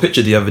saw a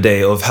picture the other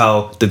day of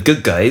how the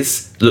good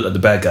guys look like the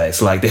bad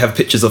guys. Like they have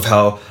pictures of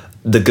how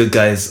the good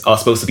guys are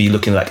supposed to be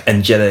looking like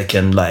angelic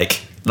and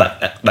like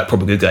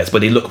proper good guys, but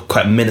they look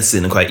quite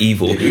menacing and quite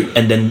evil. They do?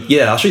 And then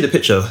I'll show you the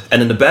picture.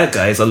 And then the bad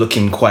guys are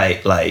looking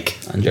quite like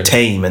Angelic.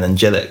 tame and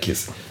angelic.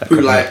 It's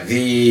Who, like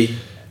the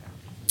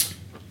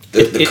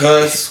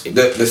curse,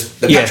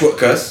 the Yeah. patchwork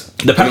curse?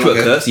 The Patchwork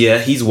Okay. Curse, yeah,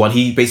 he's one.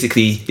 He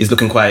basically is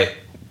looking quite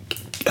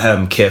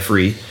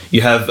carefree.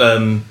 You have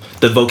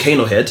the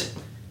Volcano Head.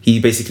 He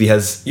basically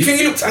has... You think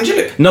he looks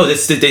angelic? No,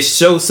 they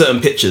show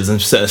certain pictures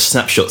and certain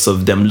snapshots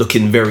of them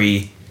looking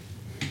very...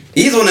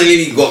 He's the one that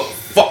nearly got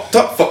fucked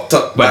up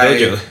By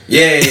Gojo.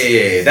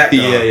 Yeah, that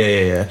guy.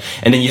 Yeah.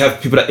 And then you have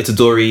people like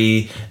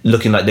Itadori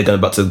looking like they're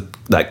about to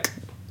like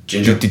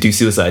Ginger? do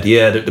suicide.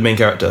 Yeah, the main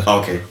character.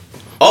 Okay.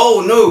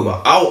 Oh no!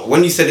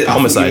 When you said it, I thought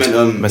Homicide. you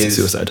meant, Massive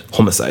suicide.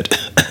 Homicide.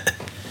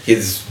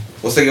 his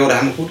what's the girl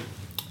that Hammer called?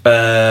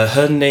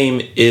 Her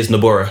name is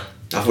Nobora.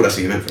 I thought that's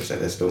what you meant for a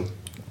second. Still.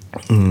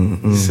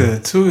 So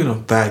talking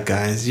of bad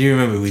guys, you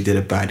remember we did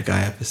a bad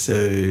guy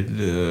episode.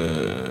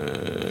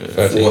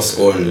 7 years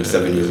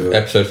ago.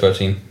 Episode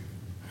 13.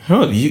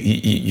 Oh,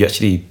 you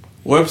actually...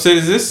 What episode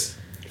is this?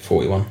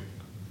 41.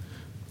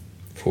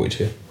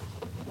 42.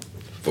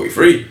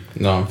 43.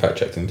 No, I'm fact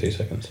checked in 2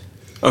 seconds.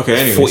 Okay,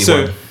 anyway,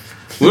 41. so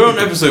we're on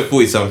episode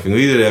 40 something.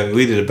 We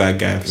did a bad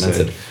guy Man episode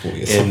said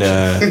 40 in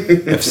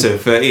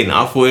episode 13.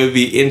 I thought it would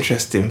be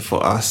interesting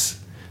for us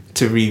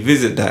to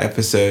revisit that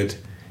episode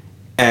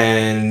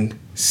and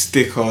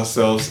stick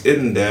ourselves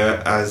in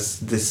there as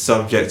the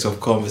subject of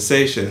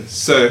conversation.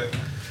 So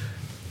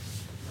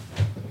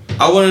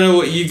I want to know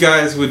what you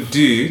guys would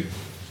do.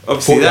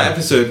 Obviously, 41. that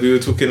episode we were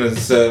talking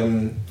as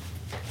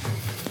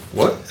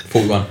what?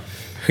 41.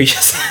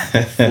 Yes.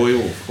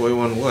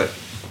 41 what?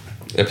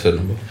 Episode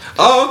number.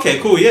 Oh, okay,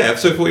 cool. Yeah,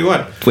 episode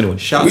 41. 21.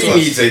 Shout We to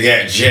need us. to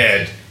get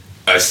Jed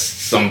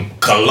some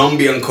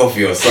Colombian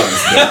coffee or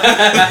something,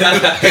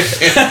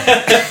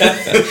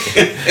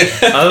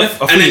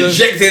 and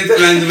inject into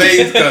man's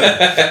veins.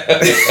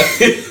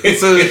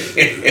 So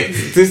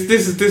this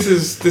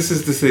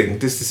is the thing.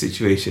 This is the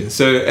situation.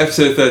 So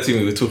episode 13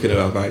 we were talking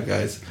about bad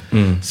guys.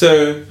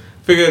 So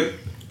figured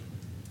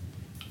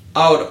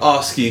I would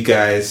ask you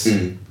guys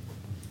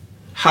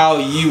how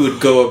you would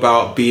go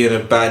about being a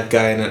bad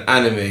guy in an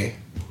anime.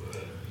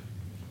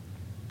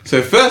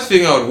 So first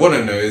thing I would want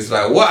to know is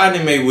like, what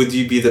anime would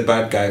you be the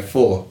bad guy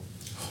for?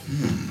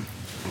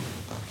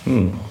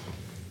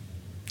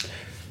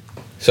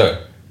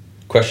 So,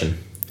 question.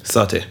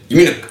 Sate. You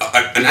mean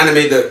an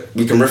anime that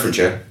we can reference,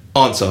 yeah?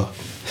 Answer.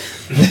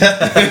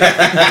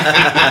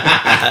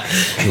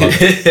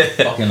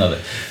 Fucking love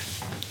it.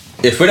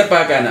 If we're the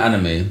bad guy in an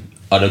anime,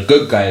 are the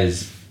good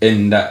guys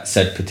in that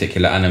said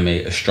particular anime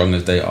as strong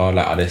as they are?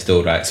 Like, are they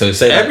still like... So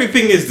say...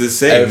 Everything is the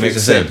same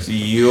Everything's the except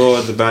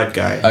you're the bad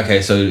guy.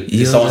 Okay, so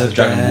if someone says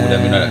Dragon Ball,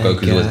 then we know that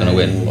Goku's always going to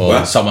win. Or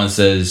What? someone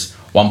says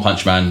One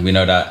Punch Man, we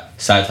know that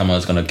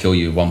Saitama's going to kill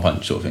you with one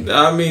punch sort of thing.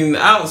 I mean,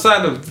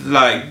 outside of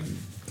like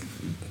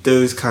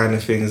those kind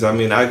of things, I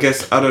mean, I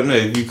guess I don't know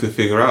if you could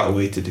figure out a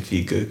way to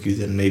defeat Goku,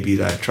 then maybe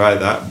like try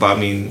that. But I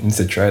mean, You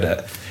said try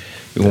that.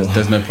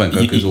 There's no point.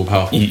 Goku's all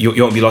powerful. You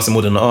won't be lost in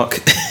more than an arc.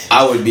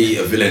 I would be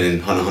a villain in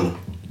Hunter x Hunter.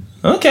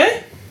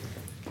 Okay.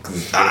 And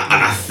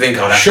I think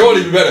I would have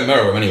Surely be better than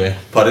Mero anyway.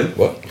 Pardon?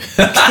 What?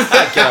 so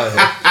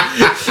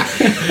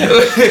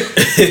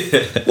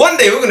One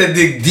day we're gonna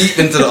dig deep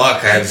into the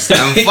archives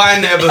and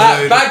find the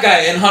episode. Bad guy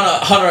in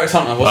Hunter x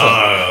Hunter. What's up?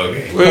 Oh,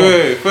 okay.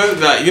 Wait. First,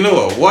 like, you know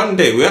what? One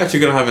day we're actually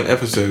gonna have an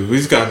episode. We're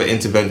just gonna have an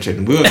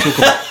intervention. We're gonna talk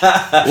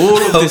about all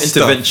of this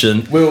stuff.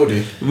 intervention. We will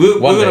do. We're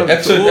One gonna day.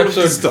 have all of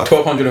Episode this stuff.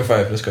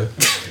 1205. Let's go.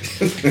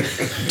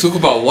 Talk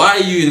about why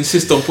you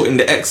insist on putting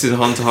the X in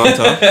Hunter x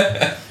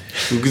Hunter.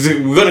 Because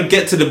we're gonna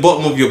get to the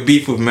bottom of your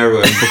beef with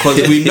Meruem because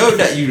we know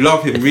that you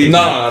love him really.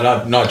 No.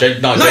 No, you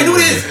know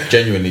what it is?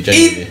 Genuinely.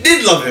 He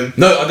did love him.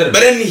 No, I didn't.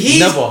 But then he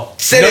Never.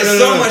 said it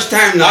so much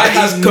time now. I that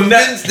have he's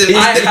convinced him. I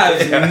have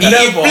He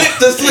never. flipped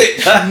the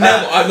switch.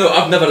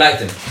 I've never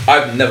liked him.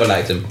 I've never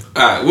liked him.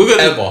 Alright, we're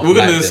Ever gonna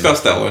liked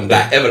discuss that one day.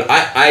 Like ever.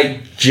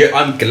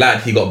 I'm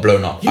glad he got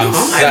blown up. You know, I'm I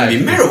might sad.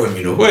 even be Meruem,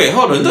 you know. Wait,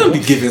 hold on! Don't be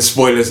giving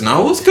spoilers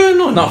now. What's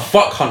going on? No,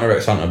 fuck Hunter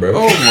x Hunter, bro.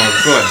 Oh my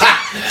god!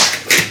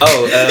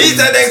 Oh, He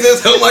said next to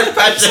so much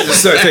passion.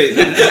 sorry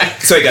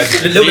guys.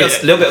 A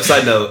little bit of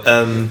side note.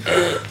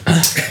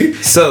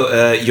 So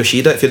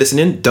Yoshida, if you're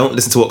listening, don't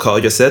listen to what Carl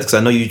just said because I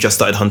know you just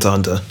started Hunter x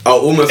Hunter. I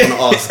almost want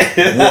to ask,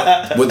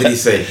 what did he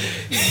say?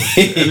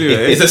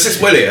 Anyway, It's a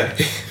spoiler, yeah?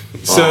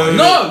 so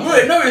No,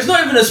 wait, no, it's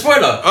not even a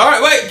spoiler. all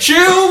right, wait,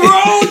 chill,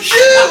 bro,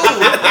 chill.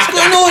 What's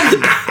going on?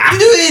 What you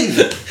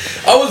doing?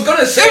 I was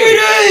gonna say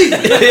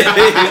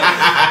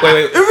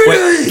Wait,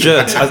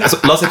 Jerks,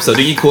 last episode,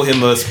 didn't you call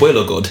him a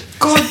spoiler god?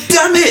 God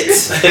damn it!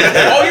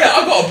 Oh yeah,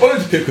 I got a bone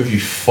to pick with you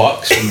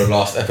fucks from the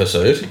last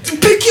episode.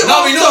 Pick it No,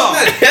 up. we know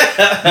that.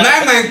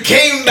 My man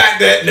came back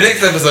the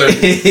next episode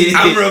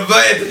and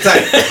reverted to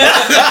type.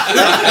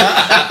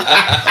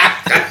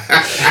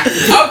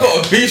 I've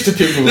got a beef to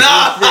pick with you, bro.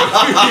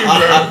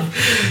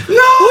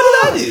 No! What did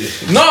I do?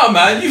 Nah,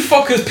 man, you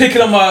fuckers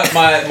picking on my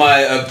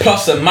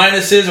plus and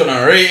minuses on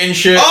a rating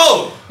shit.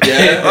 Oh!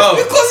 Yeah. Oh.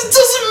 Because it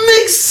doesn't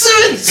make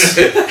sense.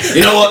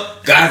 You know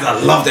what? Guys, I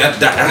love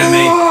that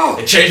anime.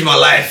 It changed my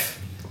life.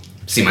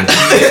 See, man.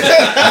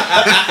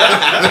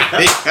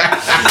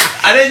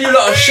 And then you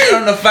lot are shit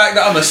on the fact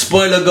that I'm a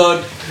spoiler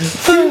god.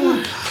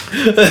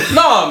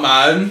 Nah,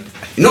 man.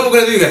 You know what we're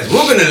gonna do, guys?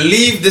 We're gonna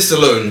leave this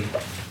alone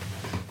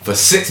for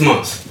 6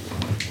 months.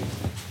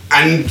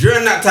 And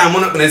during that time,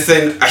 we're not gonna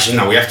say. Actually,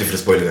 no, we have to for the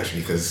spoilers,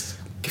 actually, because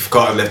if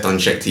Carter left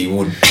unchecked, he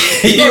would.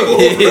 He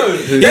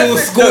will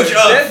scorch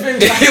up.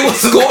 He will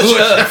scorch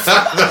up.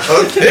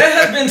 There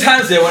have been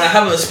times there when I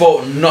haven't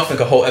spoken nothing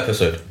a whole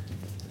episode.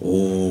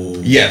 Ooh.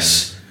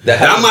 Yes. There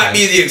have That been might times.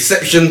 be the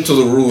exception to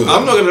the rule.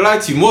 I'm not gonna lie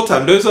to you. More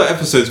time, those are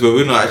episodes where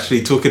we're not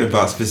actually talking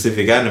about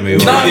specific anime.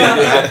 No,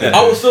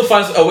 I will still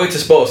find a way to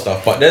spoil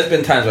stuff, but there's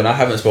been times when I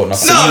haven't spoiled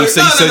nothing. No,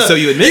 So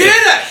you admit you it?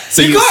 hear that?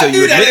 So you you- can't so do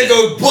you that admit and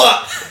go,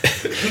 but.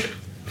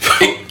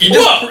 You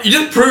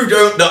just proved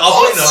the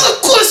What's the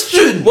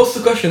question? What's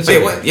the question? Wait,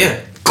 Sorry? what? Yeah.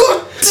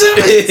 God damn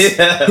it!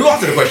 Who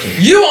answered the question?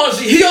 You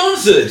answered. He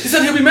answered. He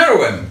said he'll be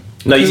Meruem.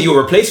 No, you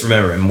were replaced from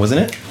Meruem,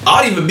 wasn't it?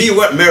 I'd even be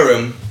what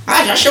Meruem.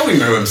 I shall be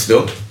Meruem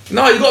still.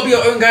 No, you gotta be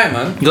your own guy,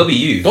 man. You gotta be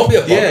you. Don't be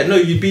a bum. Yeah, no,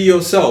 you'd be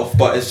yourself,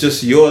 but it's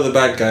just you're the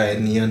bad guy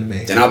in the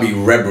anime. Then I'll be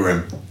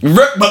Reburim.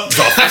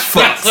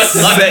 Fuck's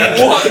sake.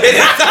 What?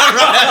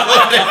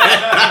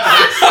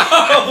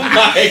 Oh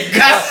my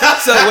god.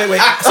 So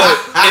wait. So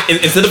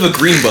instead of a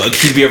green bug,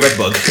 he'd be a red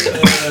bug. Fuck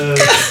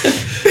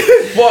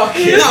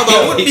it. No, but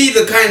I would be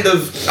the kind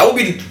of. I would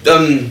be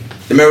the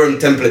Meruem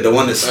template, the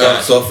one that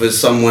starts off as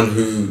someone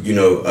who, you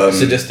know.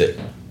 Sadistic.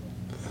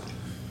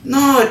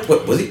 No,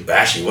 what was he?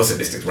 Actually, he was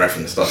sadistic right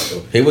from the start,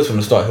 though. He was from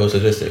the start. He was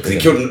sadistic. Because he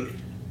killed him.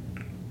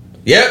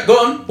 Yeah, go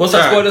on. What's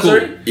that Alright, spoiler?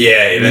 cool. Sorry.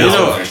 Yeah, You know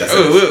what?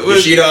 We're-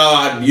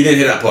 Yoshida, you didn't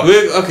hear that part.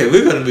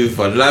 We're gonna move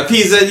on. Like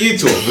PZ, you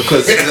talk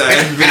because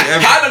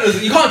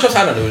Highlanders. You can't trust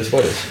Highlanders with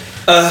spoilers.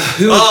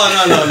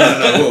 Oh,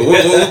 no.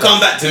 We'll come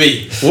back to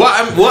me.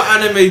 what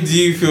anime do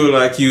you feel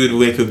like you would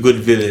make a good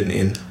villain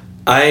in?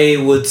 I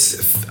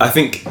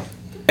think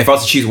if I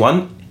was to choose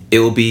one, it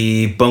will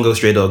be Bungo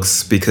Stray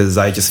Dogs because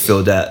I just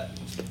feel that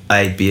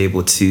I'd be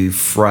able to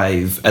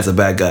thrive as a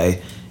bad guy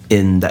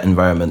in that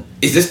environment.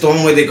 Is this the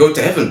one where they go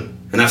to heaven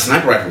and have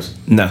sniper rifles?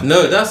 No.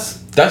 No, that's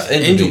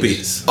Angel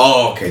Beats.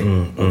 Oh, okay.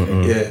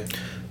 Yeah.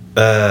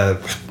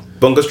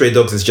 Bungo Stray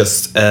Dogs is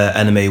just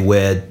anime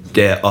where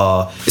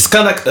it's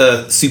kind of like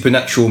a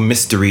supernatural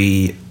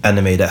mystery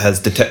anime that has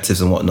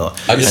detectives and whatnot.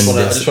 I just And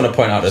want to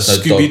point out there's no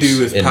Scooby-Doo dogs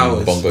with in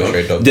powers. Bongo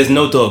Stray Dogs. there's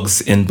no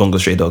dogs in Bungo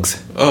Stray Dogs.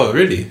 Oh,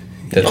 really?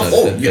 There's I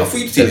thought you'd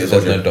seen it as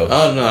there's well, no dogs.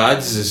 Oh no, I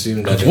just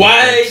assumed that.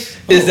 Why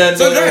is there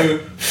so no there-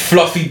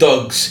 fluffy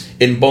dogs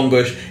in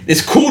Bongo?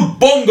 It's called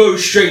Bongo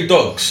Stray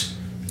Dogs.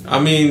 I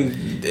mean,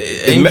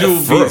 Angel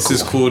metaphorical. Beats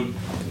is called.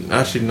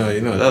 Actually, no,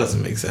 that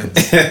doesn't make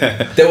sense.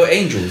 They were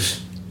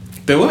angels.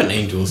 They weren't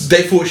angels.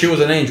 They thought she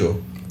was an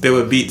angel. They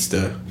were beats,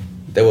 though.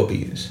 They were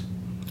bees.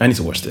 I need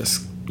to watch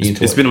this. You need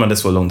to It's watch been on my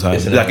list for a long time.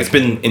 It's an It's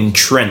been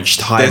entrenched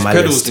high There's on my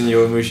pedals list. in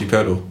your Mushi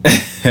pedal.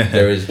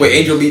 There is. Wait,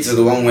 Angel Beats is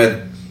the one where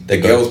the They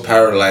go- girl's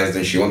paralyzed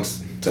and she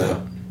wants to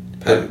help.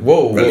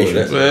 Whoa.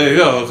 relations.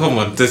 Yo, come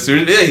on, just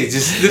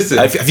listen.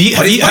 Have you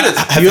adopted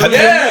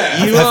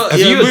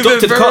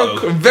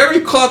Carto? Very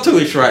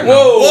cartoonish right now.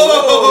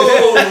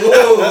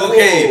 Whoa,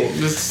 okay.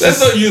 Let's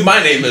not use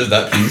my name as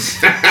that, please.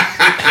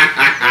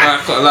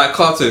 Like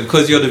Carto,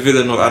 because you're the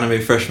villain of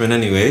Anime Freshman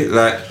anyway.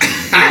 Like,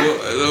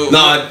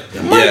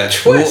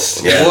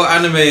 twist. What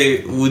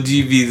anime would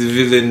you be the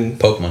villain?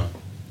 Pokemon.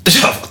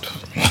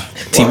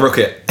 Team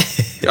Rocket.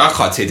 I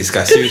can't take this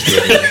guy seriously.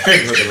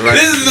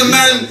 This is the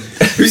man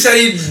who said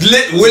he'd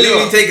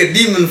willingly take a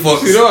demon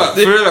fox. You know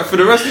what? For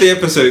the rest of the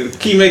episode,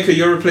 Keymaker,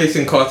 you're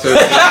replacing Carto.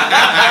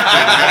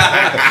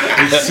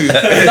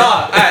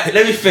 Alright,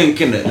 let me think.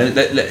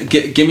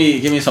 Innit? Give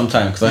me some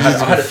time because I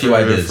had a few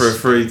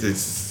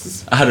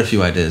ideas. I had a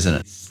few ideas,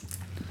 innit?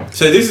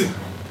 So this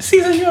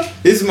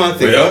is my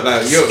thing. Yeah.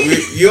 Like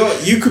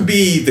you could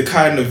be the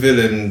kind of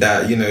villain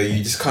that you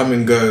just come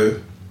and go,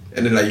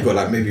 and then like you got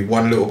like maybe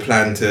one little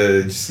plan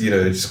to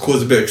just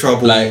cause a bit of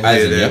trouble. Like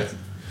Aizen, yeah.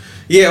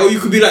 Yeah, or you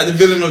could be like the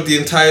villain of the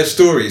entire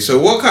story. So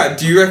what kind?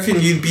 Do you reckon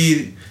you'd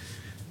be?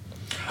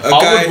 I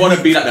would want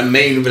to be like the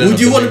main villain. Would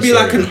you want to to be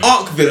like an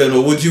arc villain,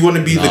 or would you want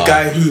to be the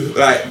guy who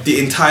like the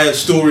entire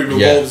story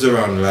revolves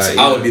around? Like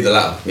I would be the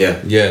latter. Yeah.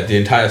 Yeah, the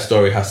entire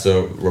story has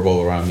to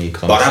revolve around me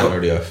because I'm But the I center have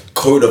of the earth.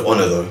 Code of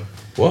honor though.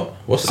 What?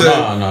 What's So-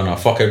 no,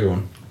 fuck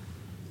everyone.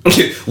 One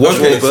Okay, rule,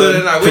 so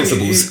then, like, when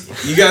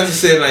principles. you guys are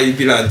saying like you'd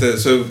be like,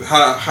 so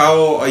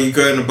how are you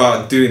going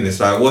about doing this?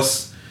 Like,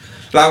 what's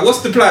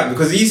the plan?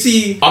 Because you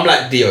see, I'm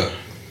like Dio.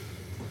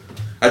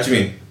 how do you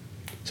mean?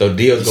 So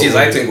Dio's See his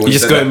eye tingle. You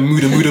just go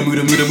muda. You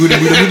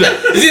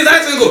see his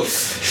eye tingle.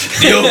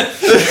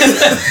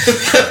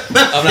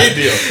 I'm like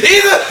Dio.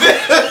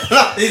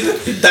 He's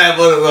a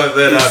diabolical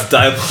villain. That's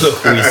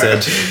diabolical, he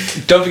said.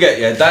 Don't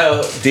forget,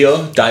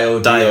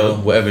 Dio,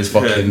 whatever his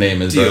fucking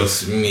name is.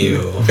 Dios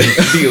mío.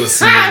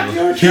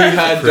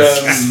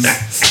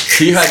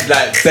 He had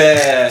like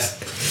bare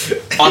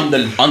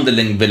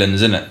underling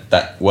villains in it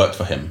that worked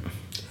for him.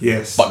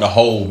 Yes. But the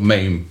whole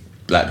main,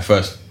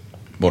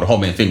 the whole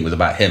main thing was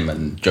about him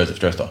and Joseph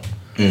Joestar.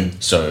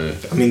 So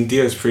I mean,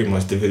 Dio's pretty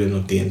much the villain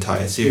of the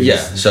entire series. yeah,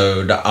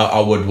 so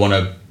I would want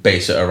to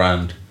base it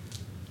around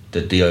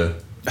the Dio.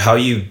 How are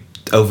you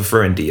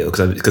overthrowing Dio?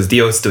 Because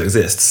Dio still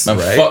exists, Man,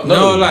 right? fuck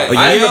No, like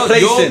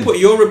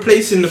you're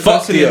replacing the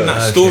Fuck person Dio. in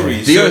that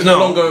story. Dio's So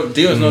no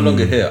now-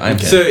 longer here. I'm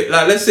So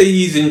like, let's say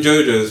he's in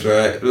JoJo's,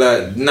 right?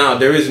 Like now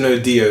there is no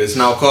Dio. It's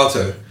now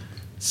Carto.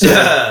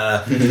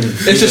 Yeah.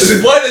 It's just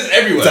spoilers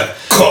everywhere.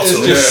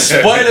 It's just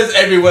spoilers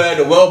everywhere.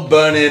 The world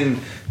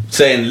burning,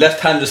 saying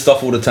left-handed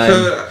stuff all the time.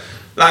 So,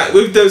 like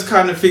with those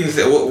kind of things,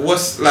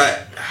 what's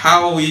like?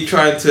 How are you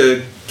trying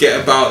to get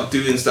about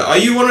doing stuff? Are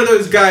you one of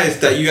those guys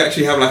that you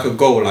actually have like a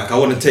goal? Like I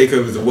want to take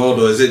over the world,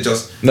 or is it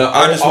just No,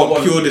 I just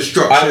want pure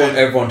destruction? I want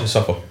everyone to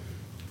suffer.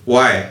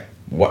 Why?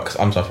 What? Because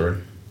I'm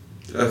suffering.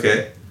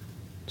 Okay.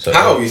 So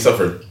How are you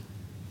suffering?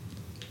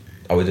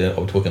 Are we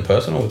talking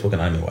personal or are we talking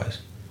anime-wise?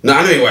 No,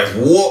 anyways,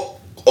 what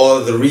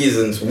are the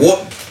reasons? What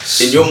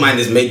in your mind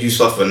has made you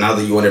suffer now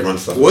that you want everyone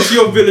to suffer? What's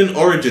your villain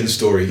origin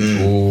story?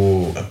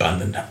 Ooh,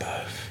 abandoned at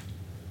birth.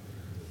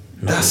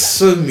 That's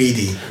so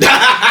meaty.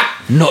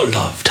 Not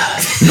loved,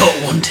 not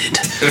wanted,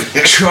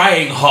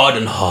 trying hard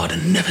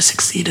and never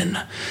succeeding.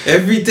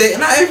 Every day,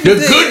 not every The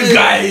day. good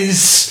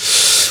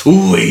guys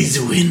always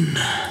win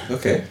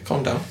Okay,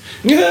 calm down.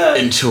 Yeah.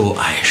 until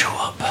I show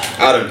up.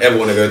 I don't ever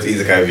want to go to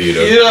Izakaya with you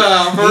though.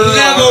 Yeah,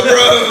 Never,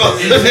 bro.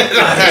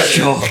 I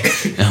show up,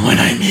 and when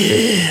I'm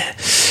here,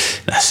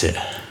 that's it.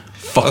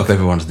 Fuck up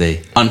everyone's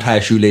day. Untie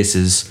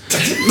shoelaces.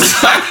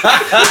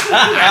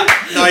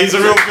 No, he's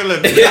a real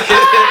villain.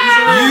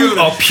 You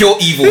are pure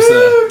evil,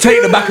 sir.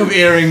 Take the back of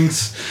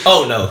earrings.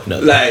 Oh, no.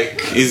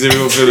 Like, He's a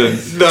real villain.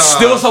 Nah.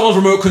 steal someone's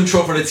remote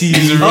control for the TV.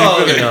 He's a real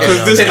Oh, villain. no, Because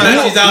no. this Take the guy.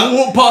 batteries out.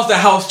 Walk past the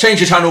house, change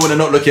the channel when they're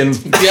not looking.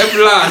 Yeah, no,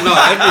 you know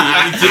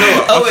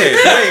what? Oh,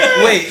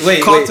 Okay.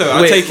 wait. Carto,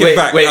 I take it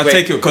back. I Wait.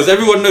 take it because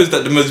everyone knows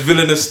that the most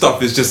villainous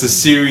stuff is just a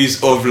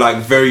series of like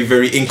very,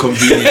 very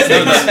inconvenient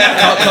things.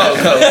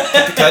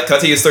 Can I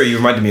tell you a story you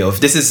reminded me of?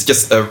 This is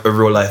just a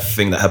real life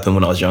thing that happened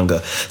when I was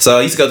younger. So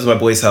I used to go to my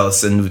boy's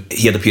house and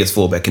he had a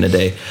PS4 back in the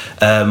day.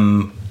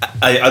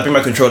 I'd bring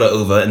my controller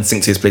over and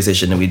sync to his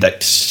PlayStation and we'd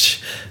like...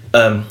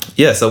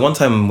 so one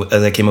time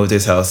as I came over to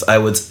his house,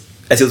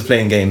 as he was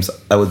playing games,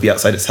 I would be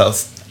outside his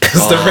house.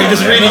 Because the rain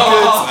is really good.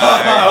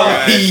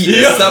 I would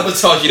be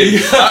sabotaging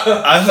him.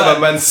 I heard a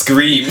man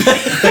scream.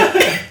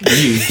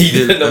 He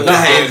didn't know what I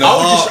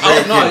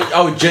would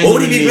What would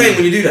genuinely. he be playing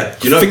when you do that?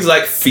 Do you know? Things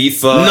like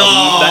FIFA,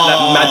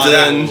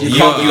 Madden,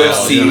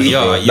 UFC.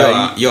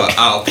 You're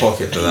out of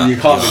pocket for that. You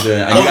can't be doing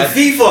it. And Oh,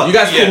 FIFA. You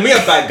guys call me a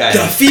bad guy. The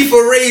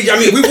FIFA rage. I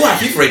mean, we all have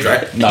FIFA rage,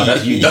 right? No,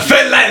 that's you. The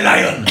Fed like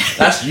lion.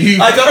 That's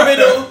you. I got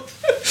middle.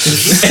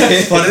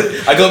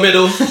 I got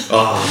middle. So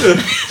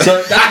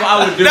that's what I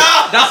would do.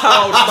 That's how I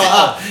would start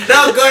off. That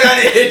was going on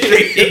in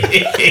history.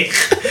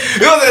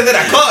 You were gonna say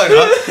that cotton,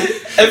 huh?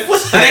 Everyone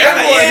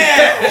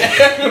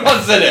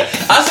said it.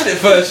 I said it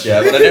first,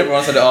 yeah, but then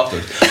everyone said it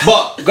afterwards.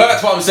 But go back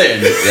to what I'm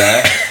saying,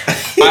 yeah.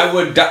 I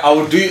would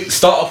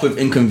start off with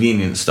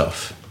inconvenient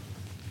stuff.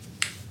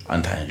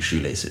 untying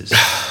shoelaces.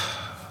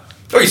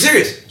 Are you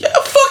serious? Yeah,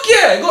 fuck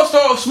yeah. You gotta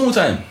start off small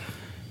time.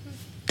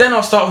 Then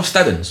I'll start with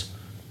stabbings.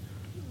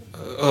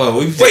 Oh,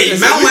 we've Wait,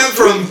 man went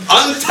from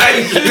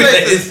untying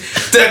shoelaces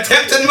to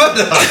attempted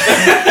murder.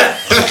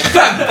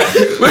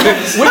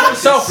 We're in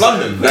South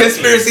London.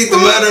 Conspiracy to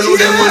murder and all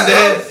them one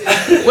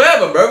day.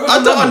 Wherever, bro.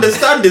 I don't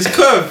understand this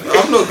curve.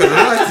 I'm not gonna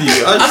lie to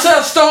you. I said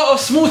I'll start off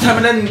small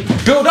time and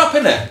then build up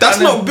in it. That's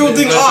not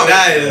building up.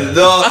 That is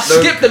not I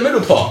skipped the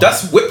middle part.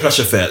 That's whiplash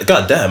effect.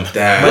 God damn.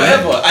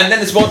 Whatever. And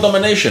then it's world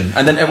domination.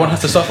 And then everyone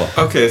has to suffer.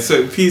 Okay,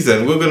 so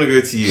Pizan, we're gonna go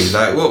to you.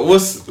 Like,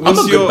 what's I'm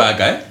a your good bad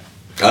guy.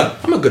 Huh?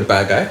 I'm a good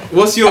bad guy.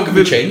 what's your I can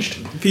be changed.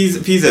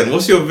 Pizan,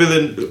 what's your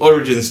villain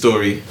origin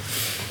story?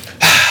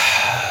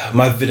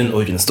 My villain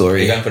origin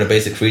story. You're going for the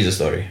basic Freezer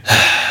story.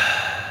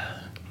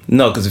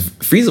 No, because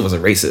Frieza was a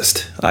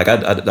racist.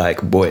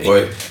 Like, boy.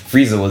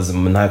 Frieza was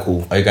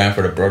maniacal. Are you going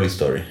for the Broly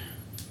story?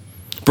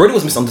 Brody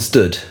was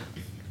misunderstood.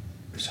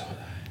 So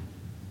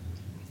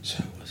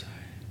was I.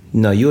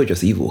 No, you were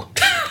just evil.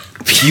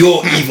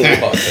 Pure evil.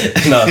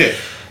 No.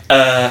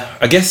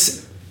 I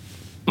guess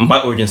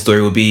my origin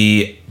story would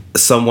be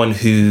someone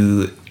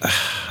who,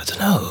 I don't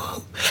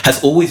know,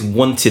 has always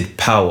wanted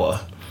power.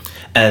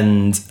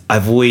 And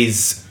I've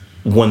always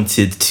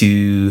wanted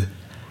to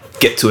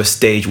get to a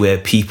stage where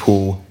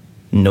people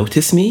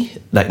notice me,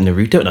 like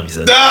Naruto. No, I'm just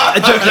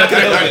I'm joking.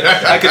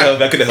 I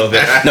couldn't help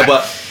it. No,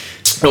 but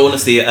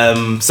honestly,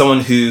 someone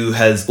who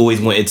has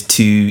always wanted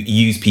to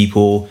use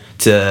people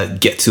to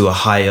get to a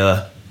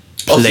higher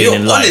plane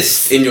in life.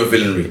 Honest in your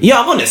villainry.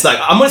 Yeah, I'm honest. Like,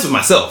 I'm honest with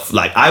myself.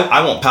 Like,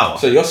 I want power.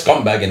 So you're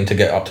scumbagging to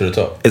get up to the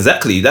top.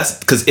 Exactly. That's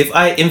because if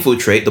I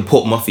infiltrate the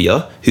Port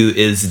Mafia, who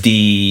is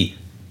the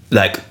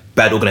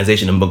bad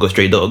organization in Bungo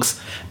Stray Dogs,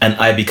 and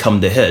I become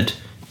the head,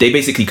 they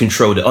basically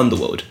control the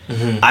underworld.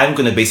 I'm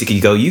gonna basically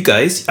go, you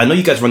guys, I know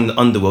you guys run the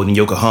underworld in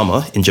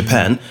Yokohama in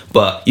Japan,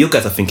 but you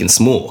guys are thinking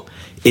small.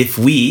 If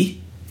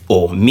we,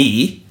 or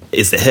me,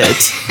 is the head,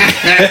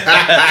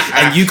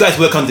 and you guys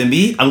work under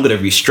me, I'm gonna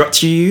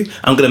restructure you.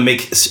 I'm gonna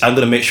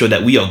make sure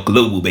that we are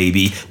global,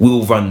 baby. We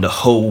will run the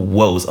whole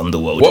world's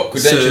underworld. What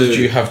credentials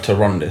do you have to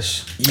run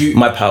this?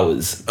 My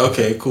powers.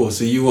 Okay, cool.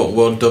 So you want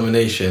world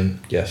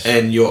domination. Yes.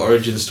 And your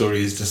origin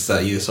story is just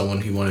that you're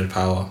someone who wanted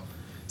power.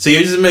 So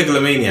you're just a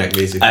megalomaniac,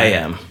 basically. I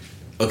am.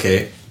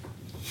 Okay.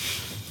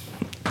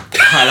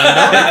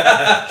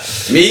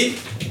 Me?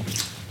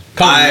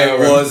 I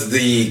was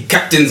the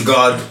captain's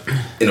guard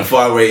in a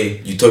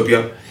faraway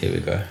utopia. Here we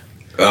go.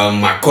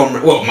 My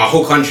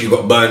whole country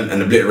got burned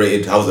and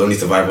obliterated. I was the only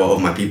survivor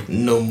of my people.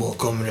 No more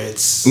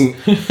comrades.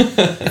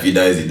 If he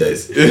dies, he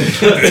dies.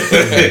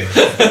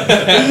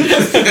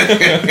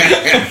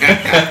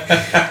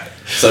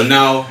 So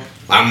now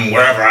I'm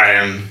wherever I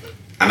am,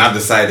 and I've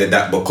decided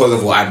that because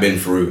of what I've been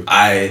through,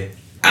 I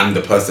am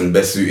the person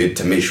best suited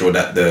to make sure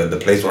that the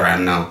place where I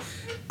am now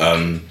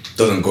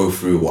doesn't go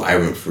through what I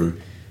went through.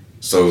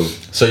 So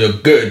you're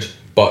good,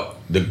 but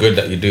the good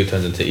that you do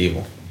turns into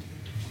evil.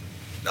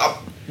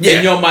 yeah.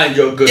 In your mind,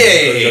 you're good.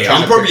 Yeah.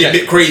 I'm probably a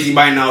bit crazy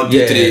by now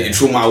due to the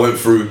trauma I went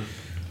through.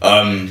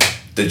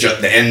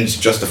 The ends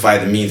justify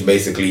the means,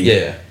 basically.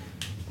 Yeah.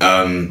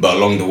 But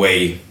along the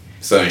way,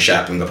 certain shit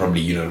happens. I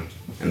probably,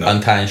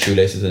 Untying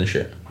shoelaces and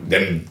shit.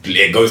 then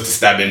it goes to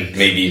stabbing,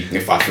 maybe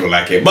if I feel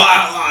like it. But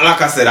like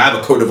I said, I have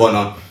a code of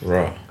honor.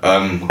 Right.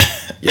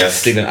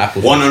 Yes. Stealing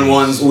apples.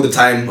 One-on-ones all the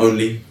time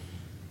only.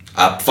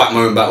 I fight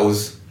my own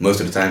battles most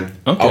of the time.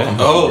 Okay. I'll come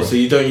help you, bro. So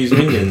you don't use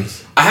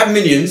minions? I have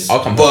minions,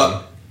 I'll come but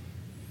help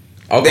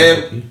you. I'll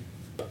come help you.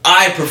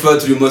 I prefer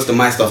to do most of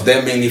my stuff.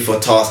 They're mainly for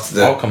tasks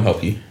that I'll come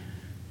help you.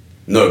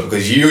 no,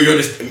 because you're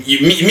just me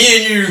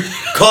and you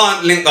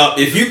can't link up.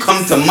 If you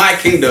come to my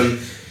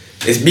kingdom,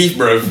 it's beef,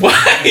 bro. Why?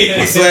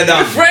 I swear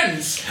down. We're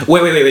friends.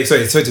 Wait.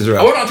 Sorry to I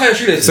interrupt. want to untie your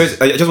shoelaces.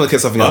 So I just want to clear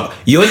something up.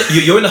 You're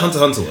in the Hunter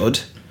x Hunter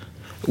world.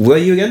 Where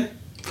are you again?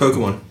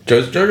 Pokemon.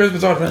 JoJo's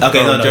Bizarre Adventure.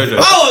 Okay, no. Jojo.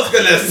 I was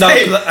gonna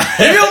say,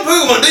 if you're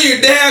Pokemon, don't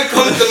you dare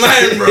come to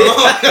mine, bro.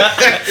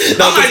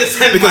 I might just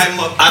send because mine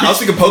up. I was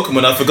thinking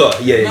Pokemon. I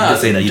forgot. Yeah, you did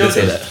say that. You did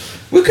say that.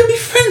 We can be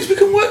friends. We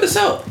can work this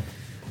out.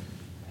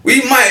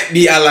 We might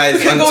be allies,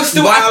 We can and go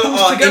steal while apples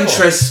our together.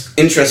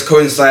 interests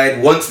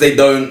coincide, once they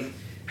don't,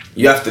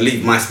 you have to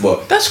leave my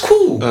spot. That's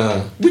cool.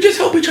 Uh-huh. We just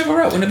help each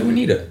other out whenever we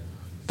need it.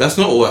 That's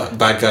not what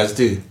bad guys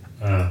do.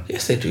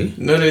 Yes, they do.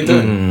 No, they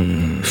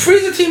don't.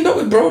 Frieza teamed up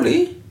with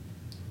Broly.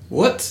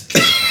 What?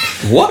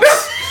 What?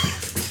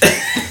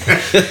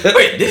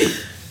 Wait, did he?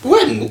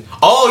 When?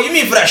 Oh, you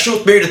mean for that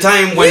short period of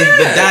time when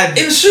the dad?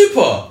 in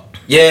Super,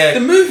 Yeah.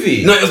 the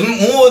movie. No, it was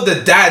more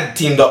the dad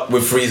teamed up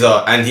with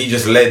Frieza and he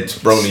just led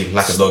Broly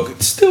like a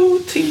dog. Still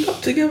teamed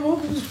up together.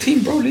 It was Team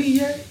Broly,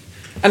 yeah.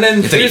 And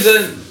then think-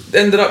 Frieza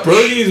ended up.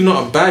 Broly is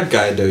not a bad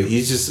guy though.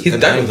 He's just His an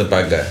dad was a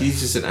bad guy. He's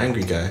just an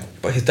angry guy.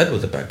 But his dad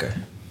was a bad guy.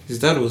 His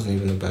dad wasn't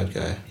even a bad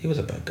guy. He was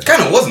a bad guy.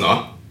 Kind of was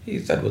not.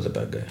 His dad was a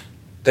bad guy.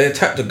 They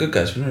attacked the good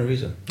guys for no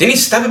reason. Didn't he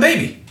stab a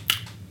baby?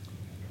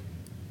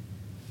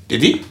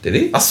 Did he? Did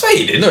he? I swear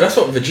he did. No, that's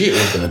what Vegeta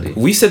was gonna do.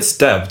 We said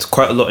stabbed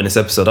quite a lot in this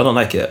episode. I don't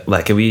like it.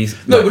 Like, can we?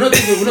 No, we're not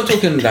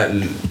talking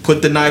like.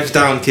 Put the knives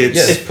down, kids.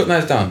 Yes, put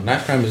knives down.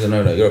 Knife crime is a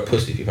no-no. You're a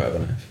pussy if you fight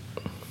with a knife.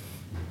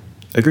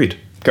 Agreed.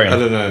 Carry I on.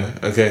 don't know.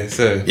 Okay,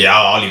 so Yeah,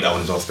 I'll leave that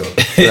one as well still.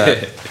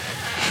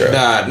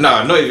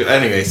 nah, not even.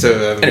 Anyway,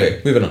 so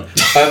Anyway, moving on.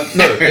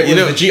 No, it You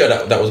was know-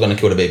 Vegeta that was gonna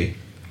kill the baby.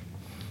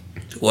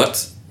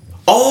 what?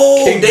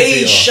 Oh, King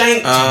they Vegeta.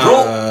 shanked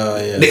Bro.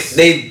 Yes.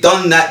 They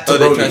done that to Oh,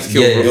 they Broly. tried to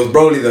kill Yeah, It was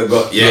Broly that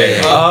got.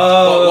 Yeah.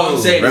 Oh, What I'm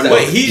saying is that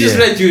Wait, he just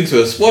led you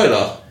into a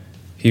spoiler.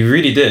 he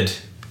really did.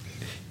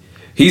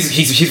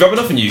 He's rubbing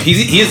off on you. He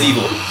is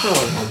evil.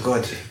 Oh my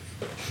god.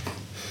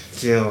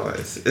 You know what?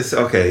 It's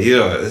okay. You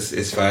know what?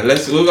 It's fine.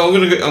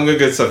 I'm gonna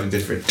go something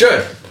different.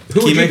 Joe,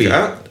 who would you be?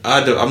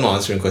 I'm not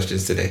answering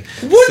questions today.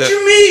 What So- do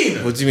you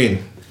mean? What do you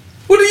mean?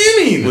 What do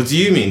you mean? What do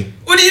you mean?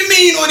 What do you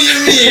mean? What do you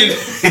mean?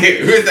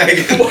 Who is that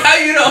again? Why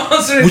are you not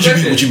answering?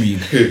 What you mean?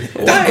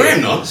 That's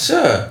Graham, no?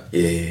 Sir,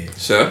 Yeah.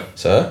 Sir?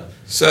 sir,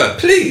 Sir?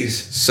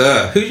 please.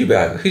 Sir? Who's your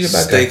bad guy?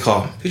 Stay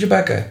calm. Who's your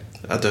bad guy?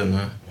 I don't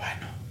know. Why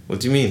not? What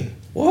do you mean?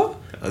 What?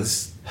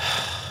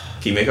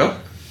 Keymaker?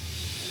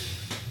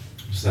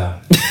 What's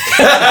that?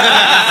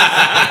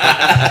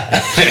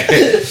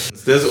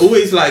 There's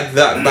always like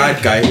that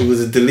bad guy who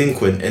was a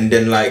delinquent, and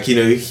then like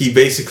he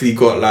basically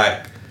got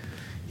like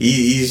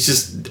he's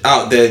just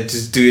out there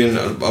just doing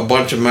a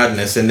bunch of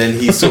madness, and then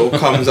he sort of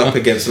comes up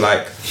against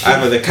like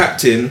either the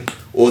captain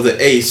or the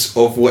ace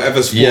of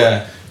whatever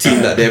sport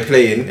team that they're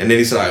playing, and then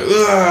he's like,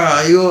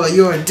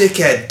 you're a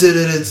dickhead,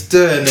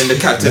 and then the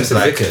captain's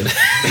like,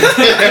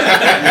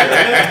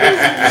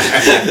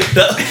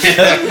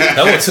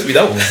 That one took me.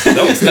 That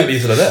one snapped me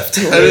to the left.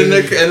 and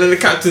then the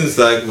captain's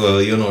like,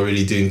 well, you're not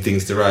really doing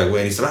things the right way,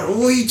 and he's like, what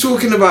are you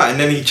talking about? And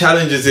then he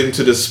challenges him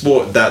to the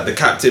sport that the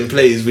captain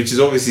plays, which is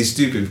obviously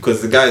stupid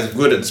because the guy's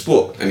good at the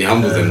sport. And he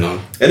humbles him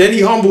now. And then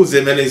he humbles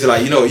him, and he's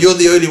like, you're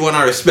the only one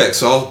I respect,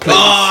 so I'll play.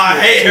 I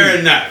hate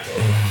hearing that.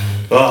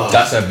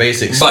 That's a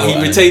basic. But sport, he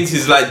innit? retains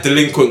his like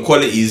delinquent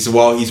qualities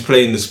while he's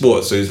playing the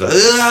sport, so he's like, you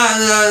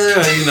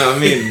know what I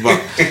mean?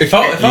 But If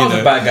I was know.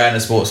 a bad guy in a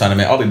sports anime,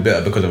 I'll be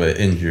bitter because of an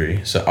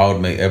injury. So I would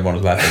make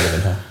everyone's life a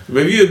living hell.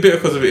 if you're bitter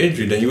because of an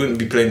injury, then you wouldn't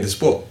be playing the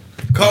sport.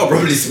 Carl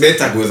probably smear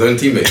tackle his own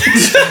teammate.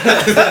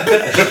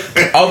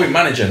 I'll be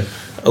managing.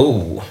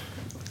 Oh,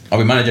 I'll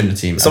be managing the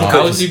team. Some And How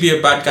I'll- would you be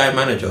a bad guy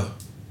manager?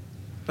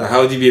 Like,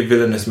 how would you be a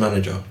villainous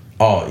manager?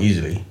 Oh,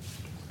 easily.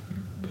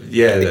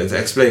 Yeah,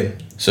 explain.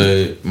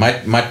 So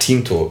my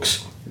team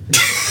talks.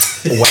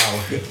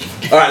 wow.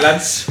 All right,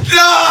 lads.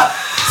 No!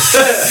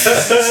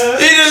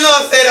 He did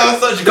not say that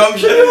was such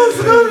gumption.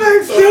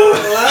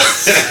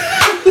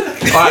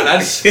 All right,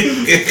 lads.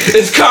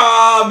 It's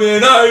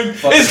coming home.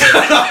 It's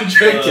coming. I'm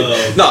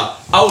joking. No,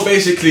 I will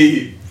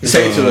basically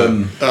say to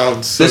them,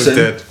 I'm so Listen.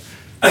 dead.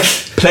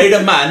 play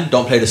the man,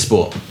 don't play the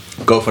sport.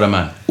 Go for the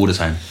man all the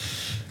time.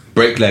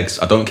 Break legs.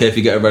 I don't care if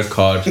you get a red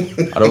card.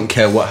 I don't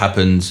care what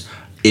happens.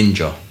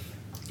 Injure.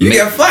 You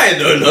get fired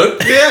though, no?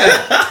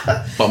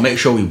 Yeah. But make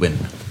sure we win.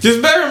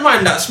 Just bear in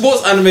mind that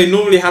sports anime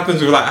normally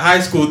happens with like high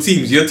school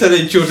teams. You're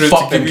telling children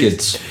Fuck to them give you-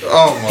 kids.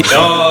 Oh my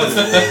god.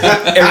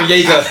 Eren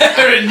Yeager.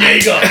 Eren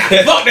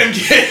Yeager. Fuck them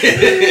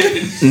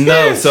kids.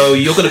 No, so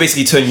you're gonna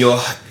basically turn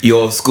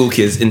your school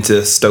kids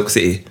into Stoke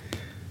City.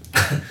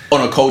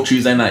 On a cold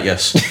Tuesday night,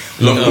 yes.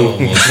 Long ball.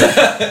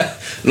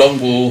 Long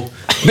ball.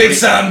 Big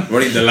Sam.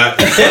 Running the lap.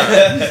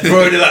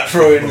 Throwing it like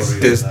throwing.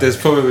 There's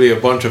probably a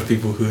bunch of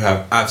people who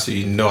have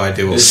absolutely no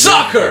idea what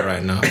Soccer!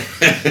 right now.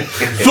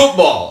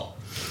 Football.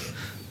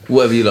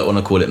 Whatever you like want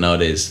to call it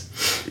nowadays.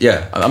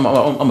 Yeah, I'm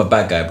a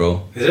bad guy,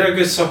 bro. Is there a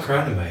good soccer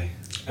anime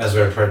as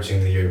we're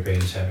approaching the European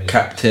Championship?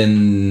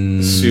 Captain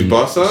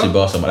Tsubasa?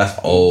 Tsubasa, but that's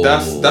old.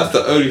 That's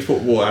the only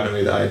football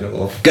anime that I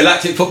know of.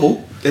 Galactic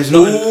Football. There's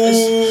no.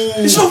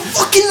 It's not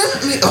fucking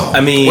anime. Oh.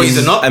 I mean, Wait, is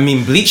it not? I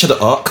mean, Bleach had the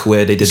arc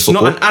where they did It's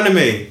football. not an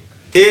anime.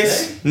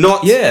 It's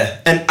not Yeah.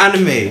 an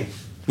anime.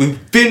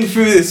 We've been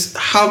through this.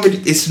 How many?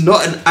 It's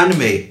not an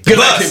anime.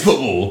 Galactic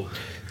Football.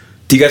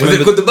 Do you guys Was it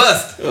remember? called the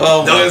burst?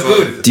 Oh That was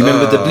good. Do you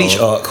remember the Bleach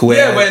arc where?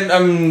 Yeah,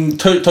 when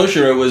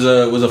Toshiro was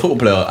a football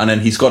player and then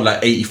he scored like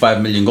 85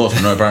 million goals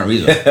for no apparent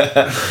reason.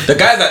 The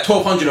guy's like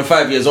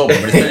 1,205 years old, but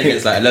he's playing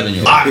against like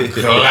 11-year-olds. I'm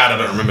glad I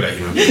don't remember that,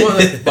 you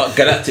know. But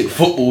Galactic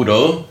Football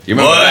though, you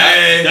remember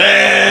that?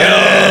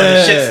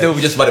 Yeah. Shit, still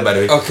just funny by the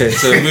way. Okay,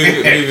 so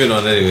moving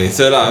on anyway.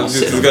 So like, I'm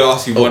just gonna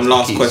ask you one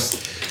last question.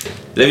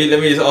 Let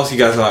me just ask you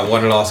guys like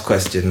one last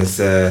question. Let's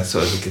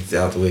sort of get it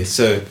out of the way.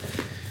 So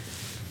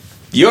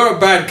you're a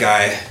bad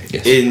guy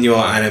Yes. in your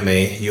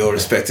anime, your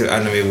respective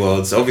anime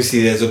worlds.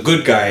 Obviously, there's a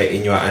good guy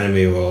in your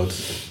anime world,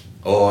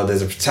 or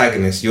there's a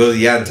protagonist. You're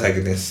the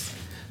antagonist.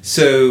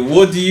 So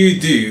what do you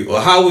do, or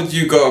how would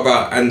you go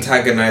about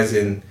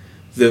antagonizing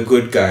the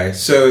good guy?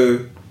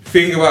 So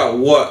think about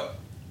what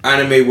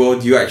anime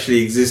world you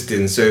actually exist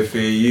in. So for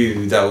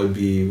you, that would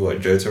be what,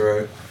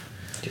 Jotaro?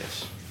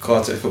 Yes.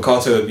 Carter. For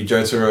Carter, it would be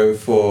Jotaro.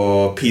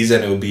 For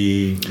Pizen, it would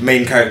be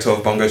main character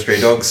of Bungo Stray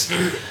Dogs.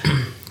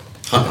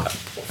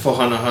 For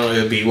Hana,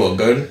 it would be what,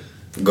 Gon?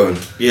 Gone.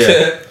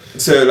 Yeah.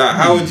 So like,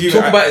 how would you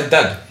Talk about his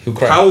dad who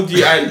cried. How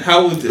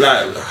would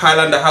like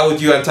Highlander? How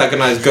would you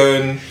antagonize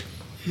Gon?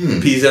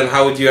 Pizen,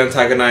 how would you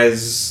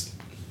antagonize?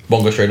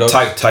 Bongo Stray Dogs?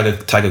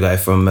 Tiger guy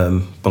from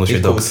Bongo Stray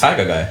He's called Dogs.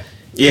 Tiger Guy.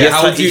 Yeah,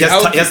 how would you? He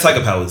has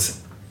tiger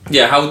powers.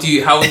 Yeah, how would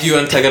you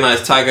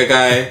antagonize Tiger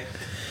Guy?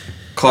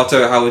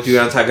 Kato, how would you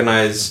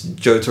antagonize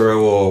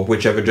Jotaro or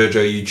whichever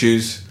JoJo you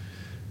choose?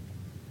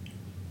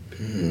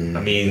 I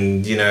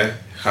mean, you know,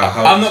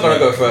 how I'm not gonna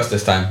go first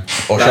this time.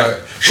 Or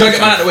should I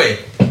get mine out of the way?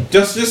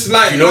 Just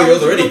like You know how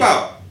yours would already.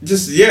 About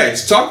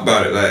just talk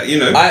about it, like, you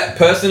know.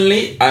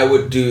 I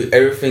would do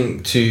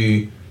everything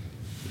to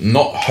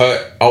not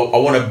hurt. I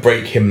want to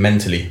break him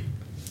mentally,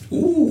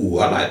 Ooh,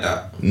 I like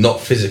that. not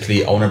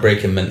physically. I want to break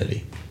him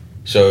mentally.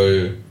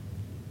 So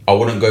I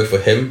wouldn't go for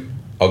him.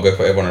 I'll go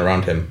for everyone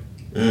around him.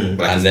 Like And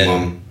his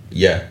then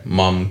mum.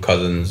 mum,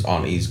 cousins,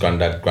 aunties,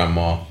 granddad,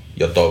 grandma,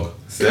 your dog.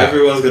 So cat.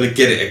 everyone's gonna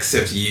get it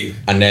except you.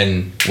 And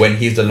then when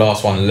he's the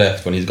last one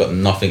left, when he's got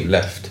nothing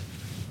left,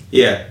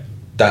 Yeah.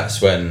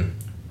 that's when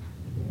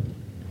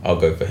I'll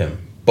go for him.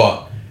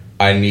 But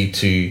I need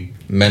to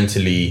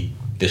mentally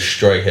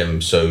destroy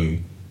him so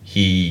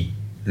he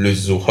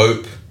loses all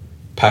hope,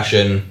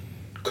 passion,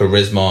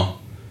 charisma,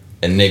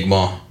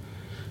 enigma,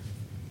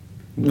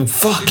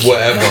 Fuck.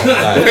 whatever.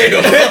 Like,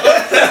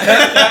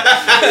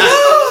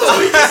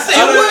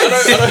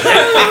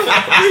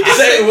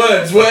 say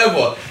words,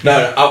 whatever.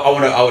 No,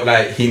 I would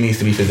like, he needs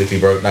to be physically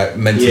broken, like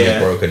mentally Yeah.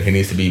 broken. He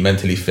needs to be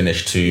mentally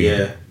finished to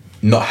Yeah.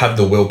 not have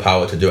the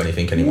willpower to do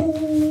anything anymore.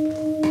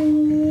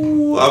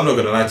 Well, I'm not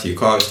gonna lie to you.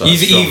 Kato started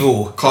He's strong.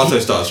 evil. Kato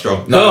started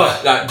strong. No,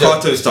 like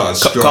Kato started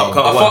strong.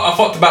 I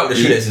fucked about with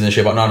the shooters and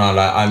shit, but no,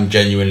 like I'm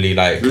genuinely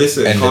like.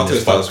 Listen, ending Kato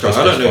this started fuck- strong.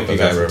 I don't know if this you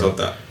guys fucking have era. told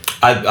that.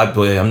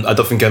 I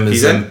don't think I'm as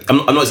He's in? I'm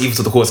not as evil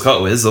to the core as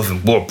Carter is. I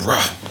think, well, bruh,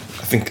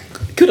 I think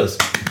kudos.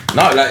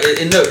 No, like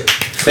no,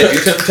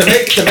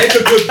 to make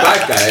a good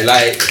bad guy,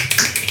 like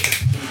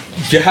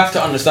you have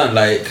to understand.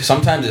 Like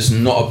sometimes it's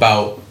not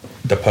about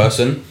the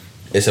person;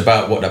 it's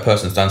about what that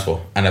person stands for,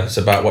 and it's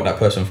about what that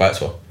person fights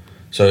for.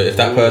 So if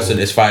that person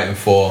is fighting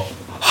for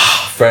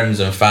friends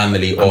and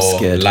family or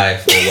scared.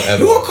 life or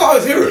whatever, Who are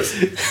Carter's heroes?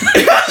 Who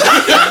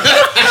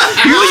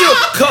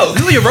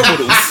are your role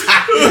models?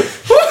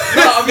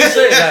 no, I'm just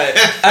saying, like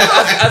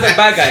as a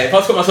bad guy, if I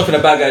was put myself in a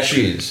bad guy's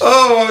shoes,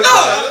 Oh my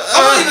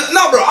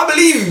No, bro, I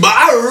believe you, but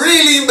I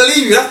really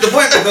believe you. That's the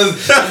point,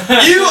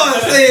 because you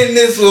are saying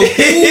this with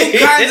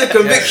all kinds of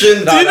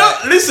conviction. No, Do you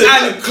not listen?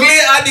 And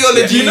clear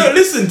ideology. Do you know?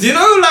 Listen. Do you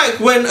know, like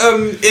when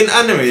in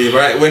anime,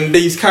 right? When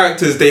these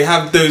characters they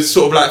have those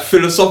sort of like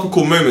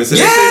philosophical moments, and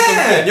they say Yeah.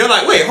 something, and you're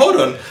like, wait, hold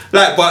on,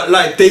 like, but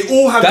like they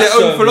all have That's,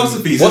 their own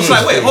philosophies. what's It's like,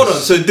 his wait, face? hold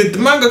on. So did the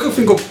mangaka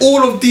think of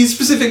all of these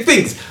specific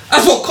things?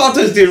 That's what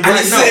Kato's doing And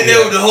right he's now. sitting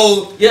there with the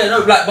whole. yeah, no,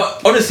 like,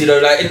 but honestly though,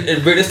 like,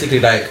 in realistically,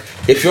 like,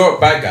 if you're a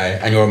bad guy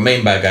and you're a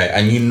main bad guy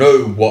and you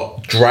know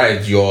what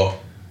drives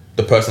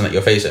the person that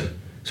you're facing.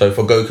 So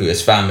for Goku,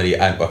 it's family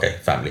and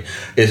family.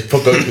 It's for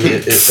Goku,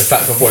 it's the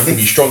fact of wanting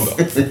to be stronger.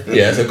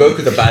 Yeah, so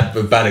Goku's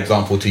a bad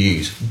example to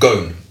use.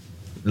 Gon,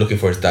 looking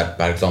for his dad,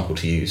 bad example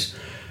to use.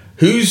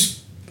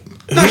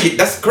 Actually,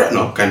 that's correct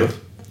now, kind of.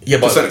 Yeah,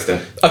 To a certain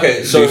extent.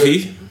 Okay, so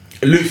Luffy?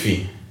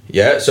 Luffy,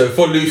 yeah. So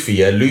for Luffy,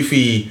 yeah,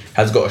 Luffy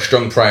has got a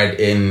strong pride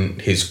in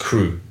his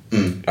crew.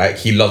 Like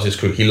he loves his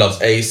crew. He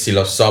loves Ace. He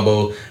loves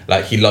Sabo.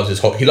 Like he loves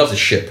his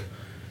ship.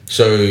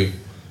 So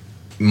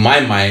my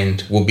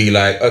mind will be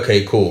like,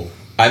 okay, cool.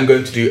 I'm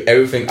going to do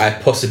everything I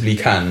possibly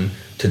can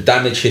to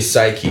damage his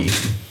psyche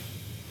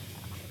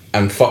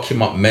and fuck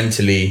him up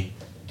mentally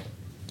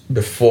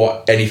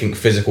before anything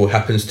physical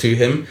happens to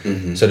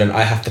him. So then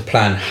I have to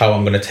plan how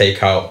I'm going to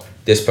take out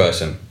this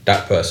person,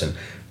 that person.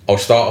 I'll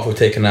start off with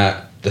taking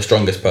out the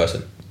strongest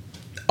person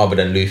other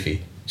than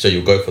Luffy. So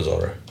you'll go for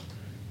Zoro.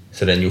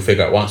 So then you'll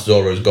figure out once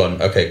Zoro's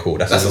gone, okay, cool.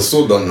 That's a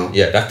sword done now.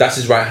 Yeah, that's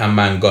his right hand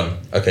man gone.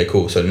 Okay,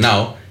 cool. So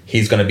now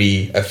he's gonna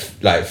be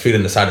like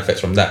feeling the side effects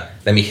from that.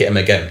 Let me hit him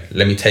again.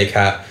 Let me take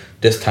out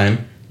this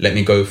time. Let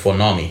me go for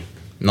Nami.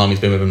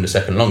 Nami's been with him the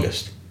second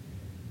longest.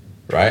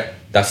 Right?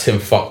 That's him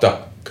fucked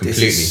up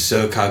completely. This is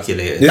so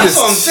calculated. That's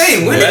what I'm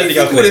saying. Where did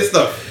you think all this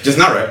stuff? Just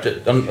now, right?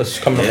 It's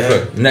coming off Yeah.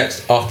 the floor.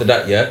 Next, after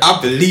that, yeah.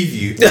 I believe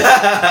you.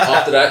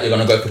 After that, you're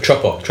gonna go for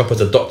Chopper. Chopper's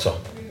a doctor.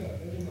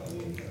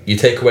 You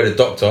take away the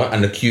doctor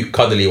and the cute,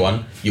 cuddly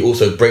one. You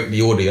also break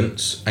the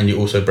audience, and you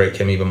also break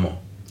him even more.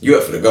 You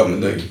work for the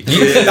government, don't you?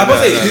 I'm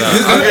about to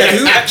say,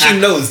 who actually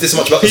knows this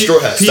much about the straw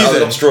hats? Peas Thousands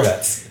and- of straw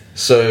hats.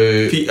 So,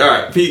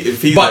 Alright,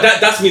 but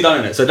that's me done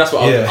in it. So that's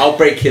what Yeah. I'll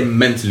break him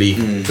mentally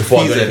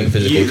before I do anything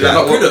physical. to him.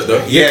 Not kudos,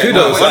 though. Yeah,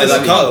 Kudos, well,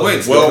 like Carl.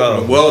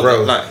 well,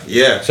 Bro. like,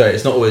 yeah. Sorry,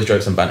 it's not always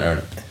jokes and banter in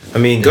it. I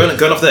mean, going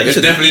off that, you It's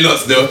should definitely not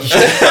still.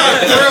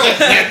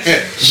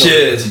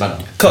 shit.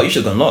 Banter. Carl, you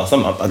should have gone last.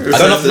 Going off that,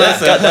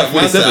 That's goddamn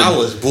man said 47. I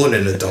was born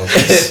in the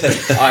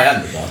darkness. I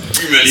am the banter.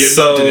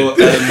 So,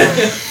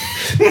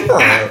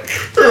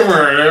 Don't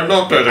worry, I'm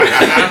not better.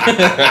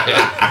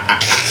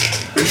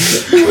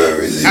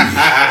 Where is he?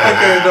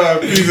 Okay, no,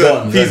 Go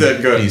on, please,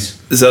 go.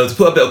 please. so to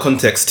put a bit of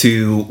context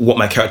to what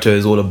my character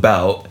is all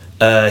about,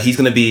 He's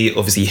going to be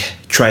obviously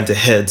trying to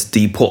head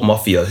the Port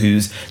Mafia,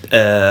 who's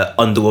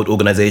underworld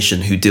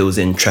organization who deals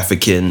in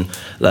trafficking,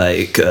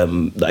 like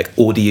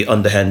all the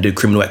underhanded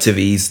criminal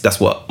activities. That's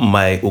what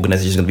my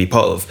organization is going to be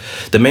part of.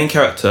 The main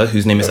character,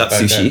 whose name is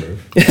Atsushi,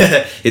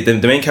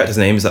 the main character's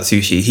name is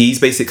Atsushi. He's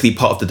basically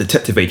part of the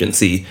detective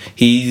agency.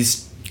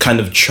 He's kind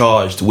of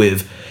charged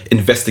with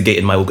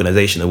investigating my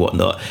organization and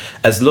whatnot.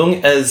 As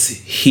long as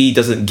he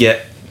doesn't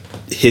get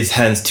his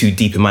hands too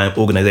deep in my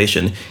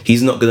organization,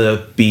 he's not going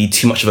to be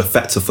too much of a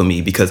factor for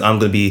me, because I'm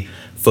going to be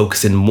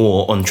focusing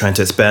more on trying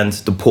to expand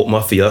the Port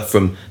Mafia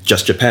from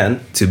just Japan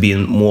to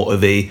being more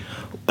of a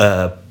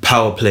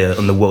power player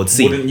on the world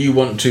scene. Wouldn't you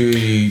want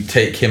to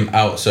take him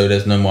out so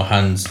there's no more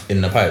hands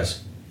in the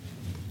pies?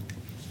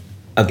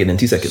 I'll get in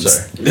 2 seconds.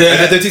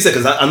 Sorry. 2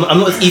 seconds. I'm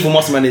not as evil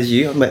mastermind as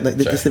you. I'm like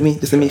just let me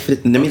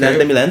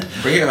land.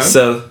 Bring it home.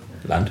 So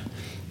Land.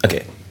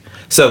 okay.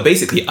 So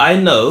basically, I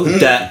know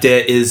that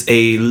there is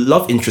a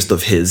love interest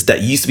of his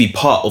that used to be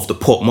part of the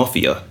Port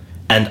Mafia,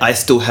 and I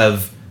still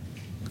have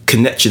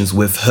connections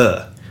with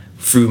her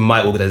through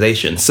my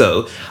organization.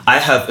 So I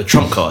have a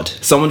trump card,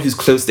 someone who's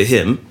close to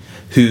him,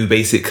 who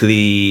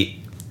basically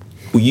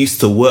used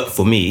to work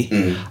for me.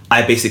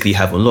 I basically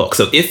have on lock.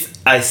 So if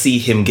I see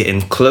him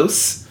getting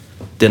close,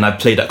 then I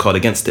play that card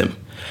against him.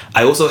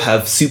 I also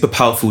have super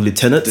powerful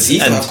lieutenants. Does he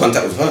still have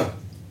contact with her?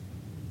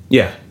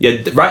 Yeah.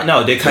 Right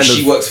now they're kind of.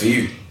 She works for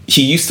you.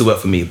 She used to work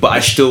for me, but I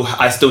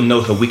still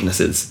know her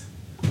weaknesses.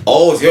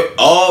 Oh, okay.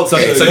 So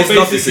you're it's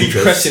not this basically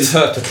interest. pressing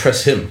her to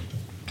press him,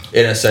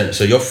 in a sense.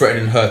 So you're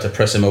threatening her to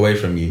press him away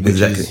from you, which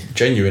Exactly. is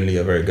genuinely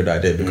a very good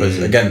idea, because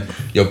again,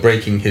 you're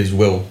breaking his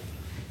will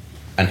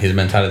and his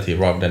mentality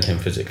rather than him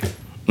physically.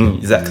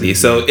 Exactly.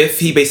 So if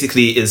he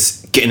basically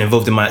is getting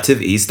involved in my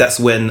activities, that's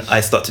when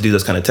I start to do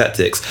those kind of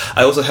tactics.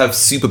 I also have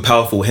super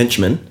powerful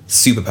henchmen.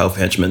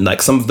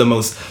 Like some of the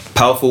most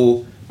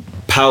powerful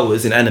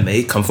powers in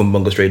anime come from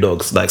Bungo Stray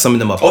Dogs. Like some of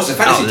them are it's a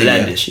fantasy thing,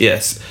 outlandish.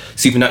 Yes,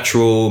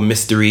 supernatural,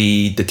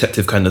 mystery,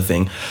 detective kind of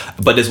thing.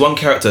 But there's one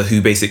character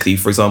who basically,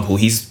 for example,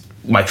 he's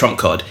my trump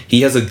card.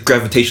 He has a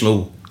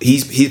gravitational. He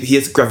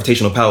has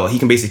gravitational power. He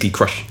can basically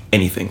crush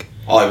anything.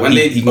 Oh, when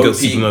He can go OP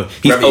supernova.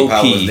 He's gravity OP.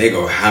 powers, they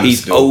go ham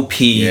He's still. OP.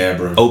 Yeah,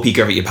 bro. OP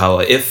gravity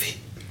power. If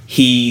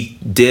he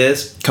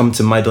dares come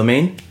to my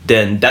domain,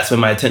 then that's when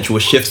my attention will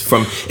shift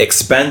from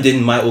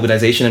expanding my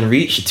organization and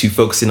reach to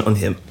focusing on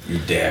him. You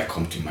dare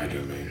come to my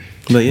domain.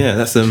 But yeah,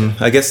 that's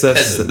I guess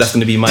that's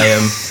going to be my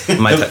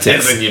my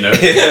tactics. Peasant, you know.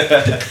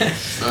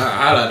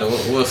 I like that.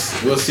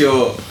 What's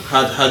your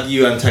how do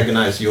you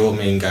antagonize your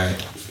main guy?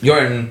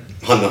 You're in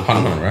Hunter.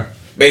 right?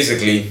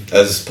 Basically,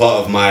 as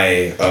part of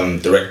my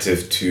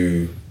directive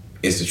to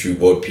institute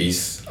world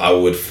peace, I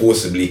would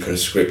forcibly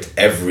conscript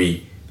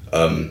every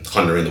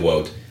hunter in the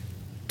world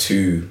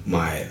to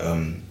my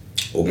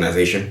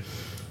organization.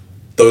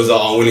 Those that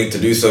are unwilling to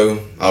do so,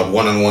 I would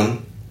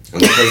one-on-one.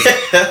 And because I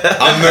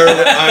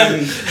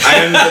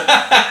am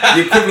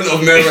the equivalent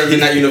of Mirror in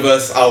that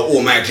universe, I'll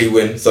automatically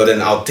win. So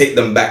then I'll take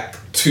them back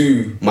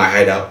to my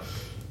hideout,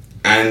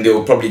 and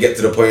they'll probably get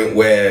to the point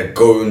where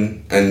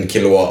Gon and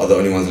Killua are the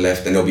only ones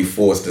left, and they'll be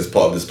forced as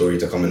part of the story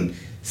to come and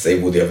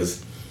save all the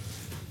others.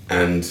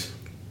 And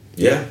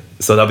yeah.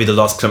 So that'll be the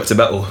last climactic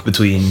battle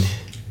between.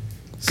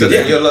 So Yeah.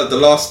 then you're like the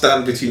last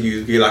stand between you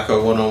would be like a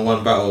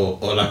one-on-one battle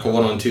or like a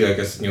one-on-two, I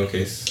guess, in your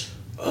case.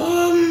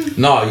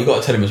 No, you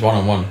gotta tell him it's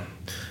one-on-one.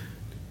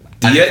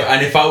 And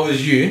if I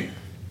was you,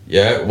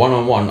 yeah,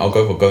 one-on-one, I'll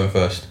go for going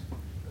first.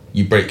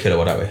 You break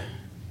Killua that way.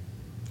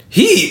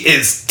 He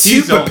is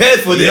too prepared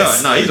for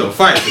this. No, he's on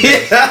fire.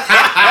 He's on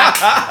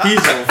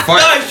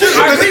fire. I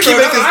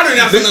don't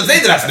have to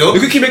say that still. We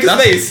could keep making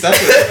space. That's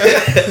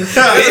it. I'm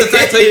gonna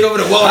try to take over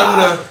the world.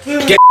 I'm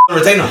gonna get on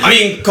retainer. I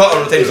mean, Carter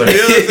on retainer. Sorry. You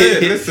know what I'm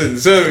saying? Listen,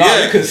 so No,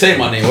 yeah. you can say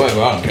my name,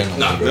 whatever, I don't care.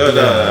 No.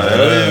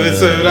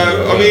 So like,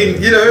 I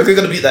mean, you know. We're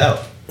gonna beat that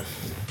out.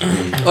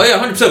 Oh yeah,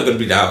 100% gonna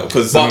be that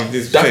because But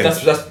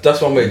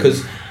that's one way,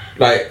 because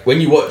like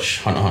when you watch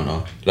Hunter x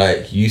Hunter,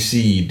 like you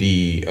see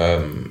the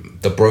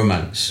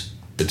bromance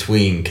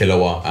between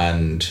Killua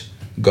and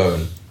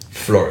Gon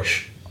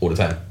flourish all the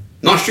time,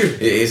 No, it's true.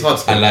 It's hard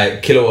to and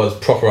like Killua's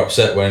proper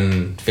upset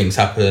when things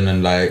happen,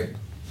 and like,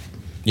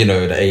 you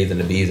know, the A's and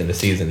the B's and the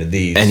C's and the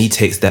D's, And he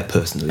takes that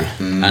personally.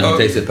 and he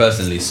takes it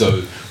personally.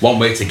 So one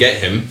way to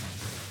get him,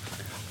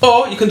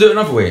 or you can do it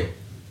another way.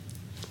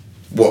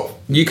 What?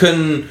 You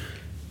can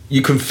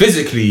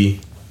physically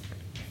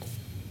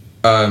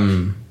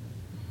don't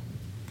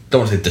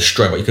want to say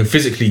destroy, but you can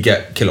physically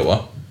get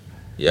Killua.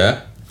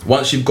 Yeah.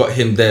 Once you've got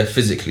him there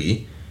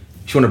physically,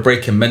 if you want to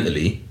break him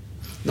mentally,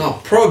 No,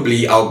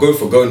 probably I'll go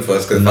for going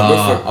first because if I go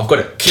for I've got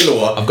it.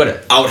 Killua, I've got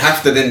it. I would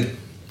have to then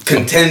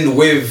contend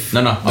with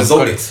No, the I've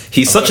got it. Zoldyts.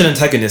 He's such an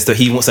antagonist that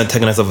he wants to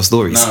antagonize other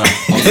stories. No,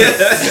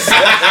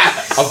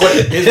 I've got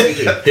it.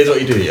 Here's what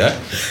you do. Yeah.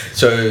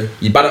 So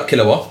you bad up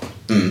Killua.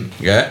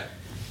 Yeah.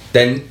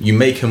 Then you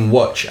make him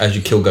watch as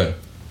you kill Gon.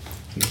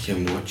 Make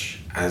him watch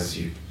as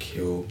you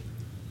kill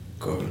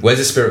Gon. Where's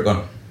his spirit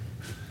gone?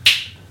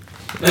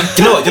 Do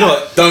you know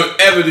what? Don't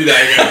ever do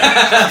that again.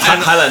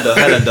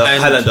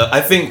 Highlander.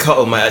 I think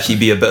Cuttle might actually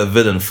be a better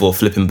villain for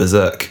flipping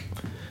Berserk.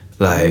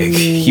 Like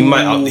he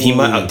might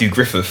outdo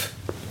Griffith.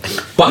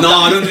 But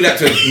no, don't do that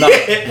to him. No.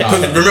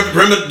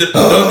 Remember, don't do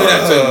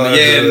that to him.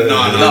 Yeah, no.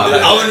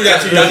 I wouldn't do that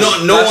to him.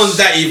 No one's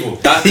that evil.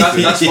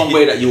 That's one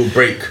way that you will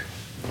break.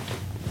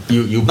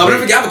 You. No, but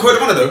don't forget, I have a code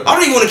of honor though. I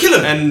don't even want to kill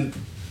him. And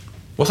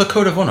what's a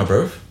code of honor,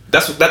 bro?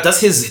 That's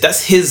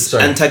his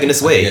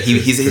antagonist way.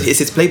 It's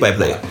his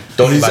play-by-play.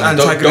 Don't his invite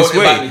antagonist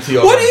way.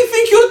 What do you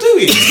think you're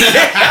doing?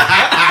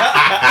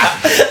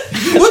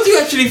 What do you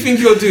actually think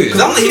you're doing?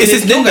 Because I'm not even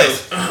his Nindo.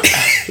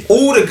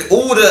 All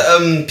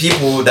the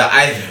people that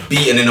I've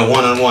beaten in a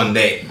one-on-one,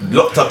 they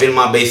locked up in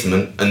my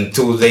basement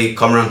until they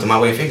come around to my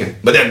way of thinking.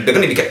 But they're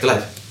going to be kept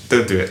alive.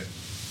 Don't do it.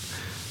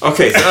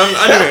 Okay, so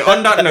anyway,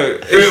 on that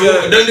note,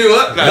 don't do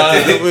what?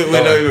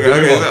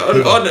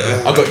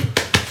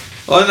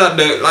 On that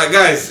note, like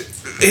guys,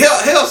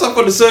 hit us up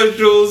on the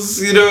socials.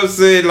 You know what I'm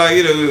saying? Like,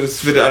 you know,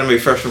 it's been the Anime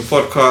Freshman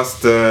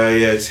podcast.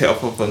 Just hit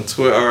us up on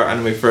Twitter,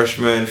 Anime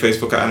Freshman,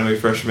 Facebook at Anime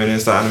Freshman,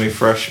 Insta Anime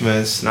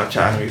Freshman,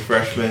 Snapchat Anime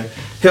Freshman.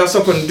 Hit us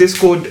up on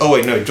Discord. Oh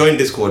wait, no, join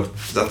Discord.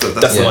 That's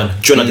the one.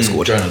 Join our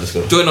Discord.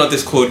 Join our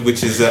Discord,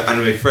 which is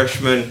Anime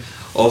Freshman.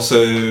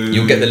 Also,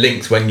 you'll get the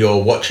links when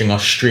you're watching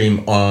us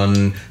stream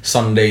on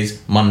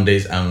Sundays,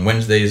 Mondays, and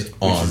Wednesdays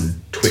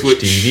on Twitch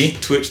TV.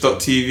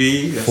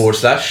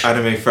 Twitch.tv/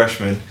 Anime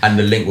Freshman. And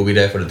the link will be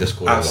there for the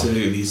Discord.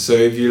 Absolutely. So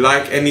if you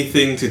like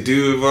anything to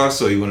do with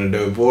us or you want to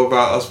know more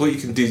about us, what you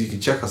can do is you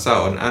can check us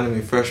out on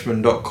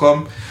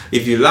animefreshman.com.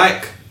 If you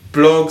like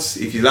blogs,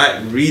 if you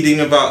like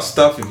reading about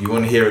stuff, if you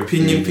want to hear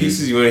opinion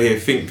pieces, you want to hear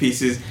think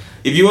pieces,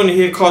 if you want to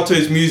hear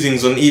Kato's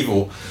musings on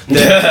evil,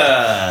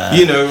 then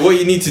you know what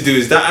you need to do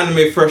is that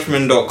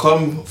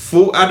animefreshman.com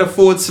add a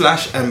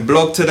 / and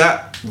blog to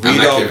that. Read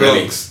our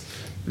blogs.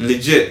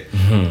 Legit.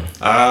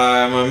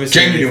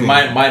 Genuinely,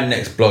 my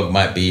next blog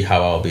might be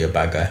how I'll be a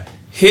bad guy.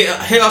 Hit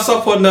us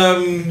up on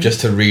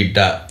just to read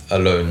that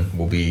alone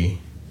will be.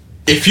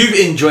 If you've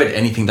enjoyed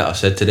anything that I've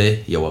said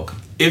today, you're welcome.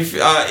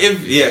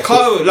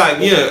 Kato, like,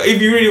 you know, if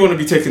you really want to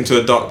be taken to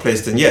a dark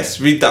place, then yes,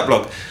 read that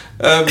blog.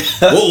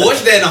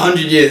 Watch there in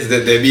 100 years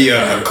that there be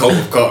a cult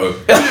of Kato.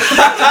 Bro,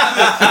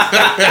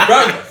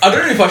 I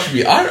don't know if I should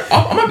be.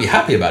 I might be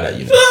happy about that,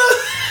 you know.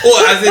 Or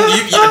as in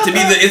you to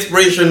be the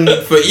inspiration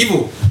for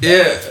evil.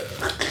 Yeah.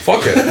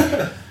 Fuck it.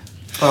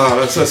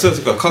 So it's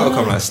got Kato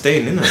come like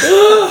staying in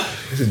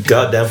it.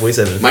 Goddamn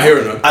 47. My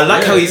hero, no? I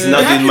like how he's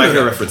now doing my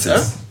hero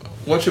references.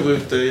 Watch it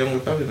with the Younger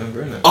Family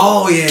member, innit?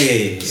 Oh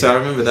yeah. So I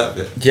remember that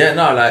bit. Yeah,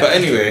 no, like. But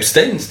anyway,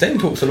 Stain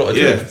talks a lot of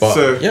truth. But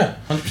so, yeah,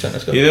 100%.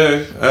 Let's go. You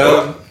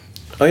know.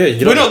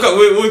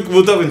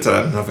 We'll delve into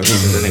that. Nothing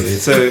anyway.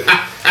 So, is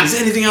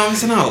there anything I'm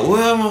missing out?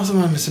 Where else am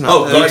I missing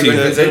out?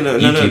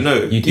 YouTube. No.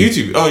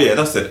 YouTube. Oh yeah,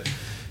 that's it.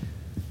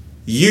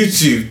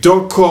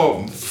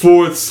 YouTube.com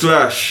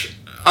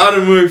 /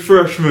 Anime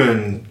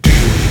Freshman.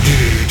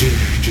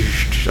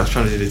 I was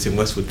trying to do the Tim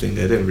Westwood thing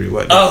there. It didn't really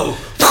work. Oh.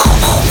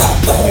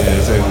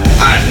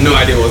 I had no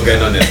idea what was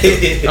going on there.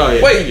 Oh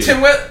yeah. Wait, Tim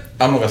West.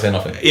 I'm not gonna say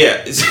nothing.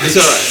 Yeah, it's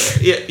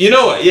alright. Yeah, you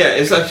know what? Yeah,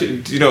 it's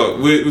actually, you know,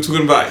 we're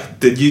talking about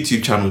the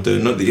YouTube channel though,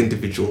 not the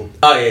individual.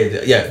 Oh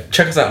yeah.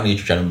 Check us out on the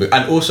YouTube channel,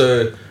 and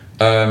also,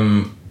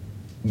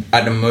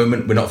 at the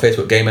moment we're not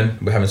Facebook gaming.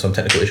 We're having some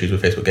technical issues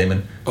with Facebook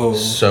gaming. Oh.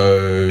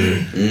 So,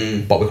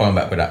 but we're coming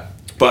back with that.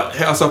 But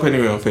hit us up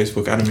anyway on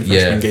Facebook, Anime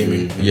Freshman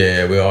Gaming.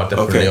 Yeah, we are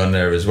definitely on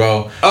there as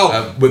well.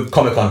 Oh, with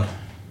Comic-Con.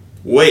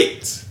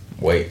 Wait.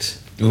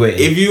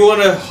 If you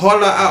want to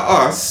holler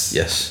at us,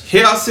 yes,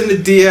 hit us in the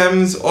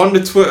DMs, on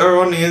the Twitter,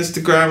 on the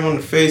Instagram, on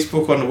the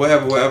Facebook, on the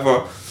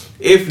whatever.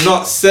 If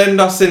not,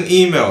 send us an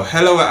email,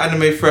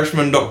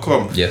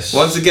 hello@animefreshman.com. Yes.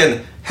 Once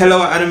again,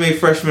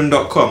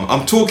 hello@animefreshman.com.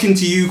 I'm talking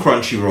to you,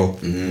 Crunchyroll.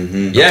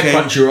 Mm-hmm. Yeah, okay?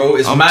 Crunchyroll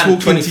is man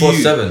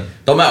 24/7.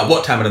 Don't matter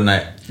what time of the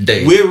night,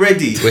 day. We're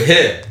ready. We're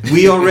here.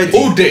 We are ready.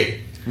 All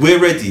day. We're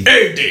ready.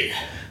 Every day.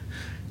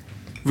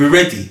 We're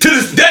ready. To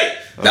this day.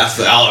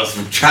 I was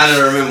trying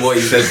to remember what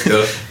you said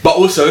still. But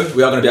also,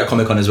 we are going to be at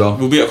Comic-Con as well.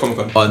 We'll be at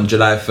Comic-Con on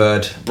July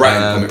 3rd.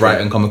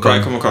 Brighton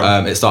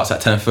Comic-Con. It starts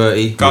at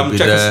 10:30. Come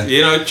check us.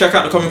 You know, check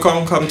out the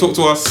Comic-Con. Come talk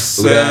to us.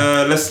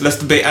 Let's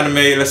debate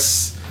anime.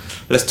 Let's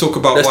talk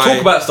about. Let's talk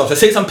about stuff.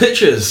 Let's take some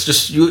pictures.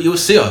 Just you'll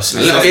see us.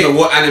 Let us know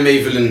what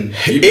anime villain.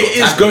 It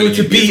is going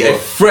to be a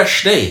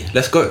fresh day.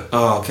 Let's go.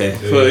 Oh, okay.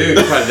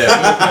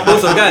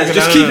 Also, guys,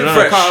 just keep it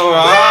fresh.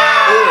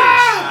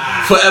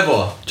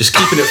 Forever, just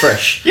keeping it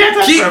fresh.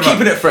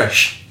 Keeping it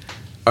fresh.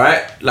 All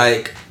right,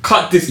 like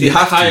cut this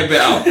entire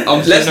bit out.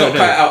 Let's not cut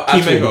it out at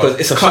all because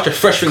it's such a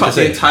fresh thing to say. Cut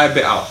the entire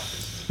bit out.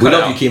 We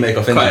love you,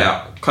 Keymaker.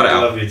 Cut it out. I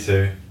love you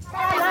too.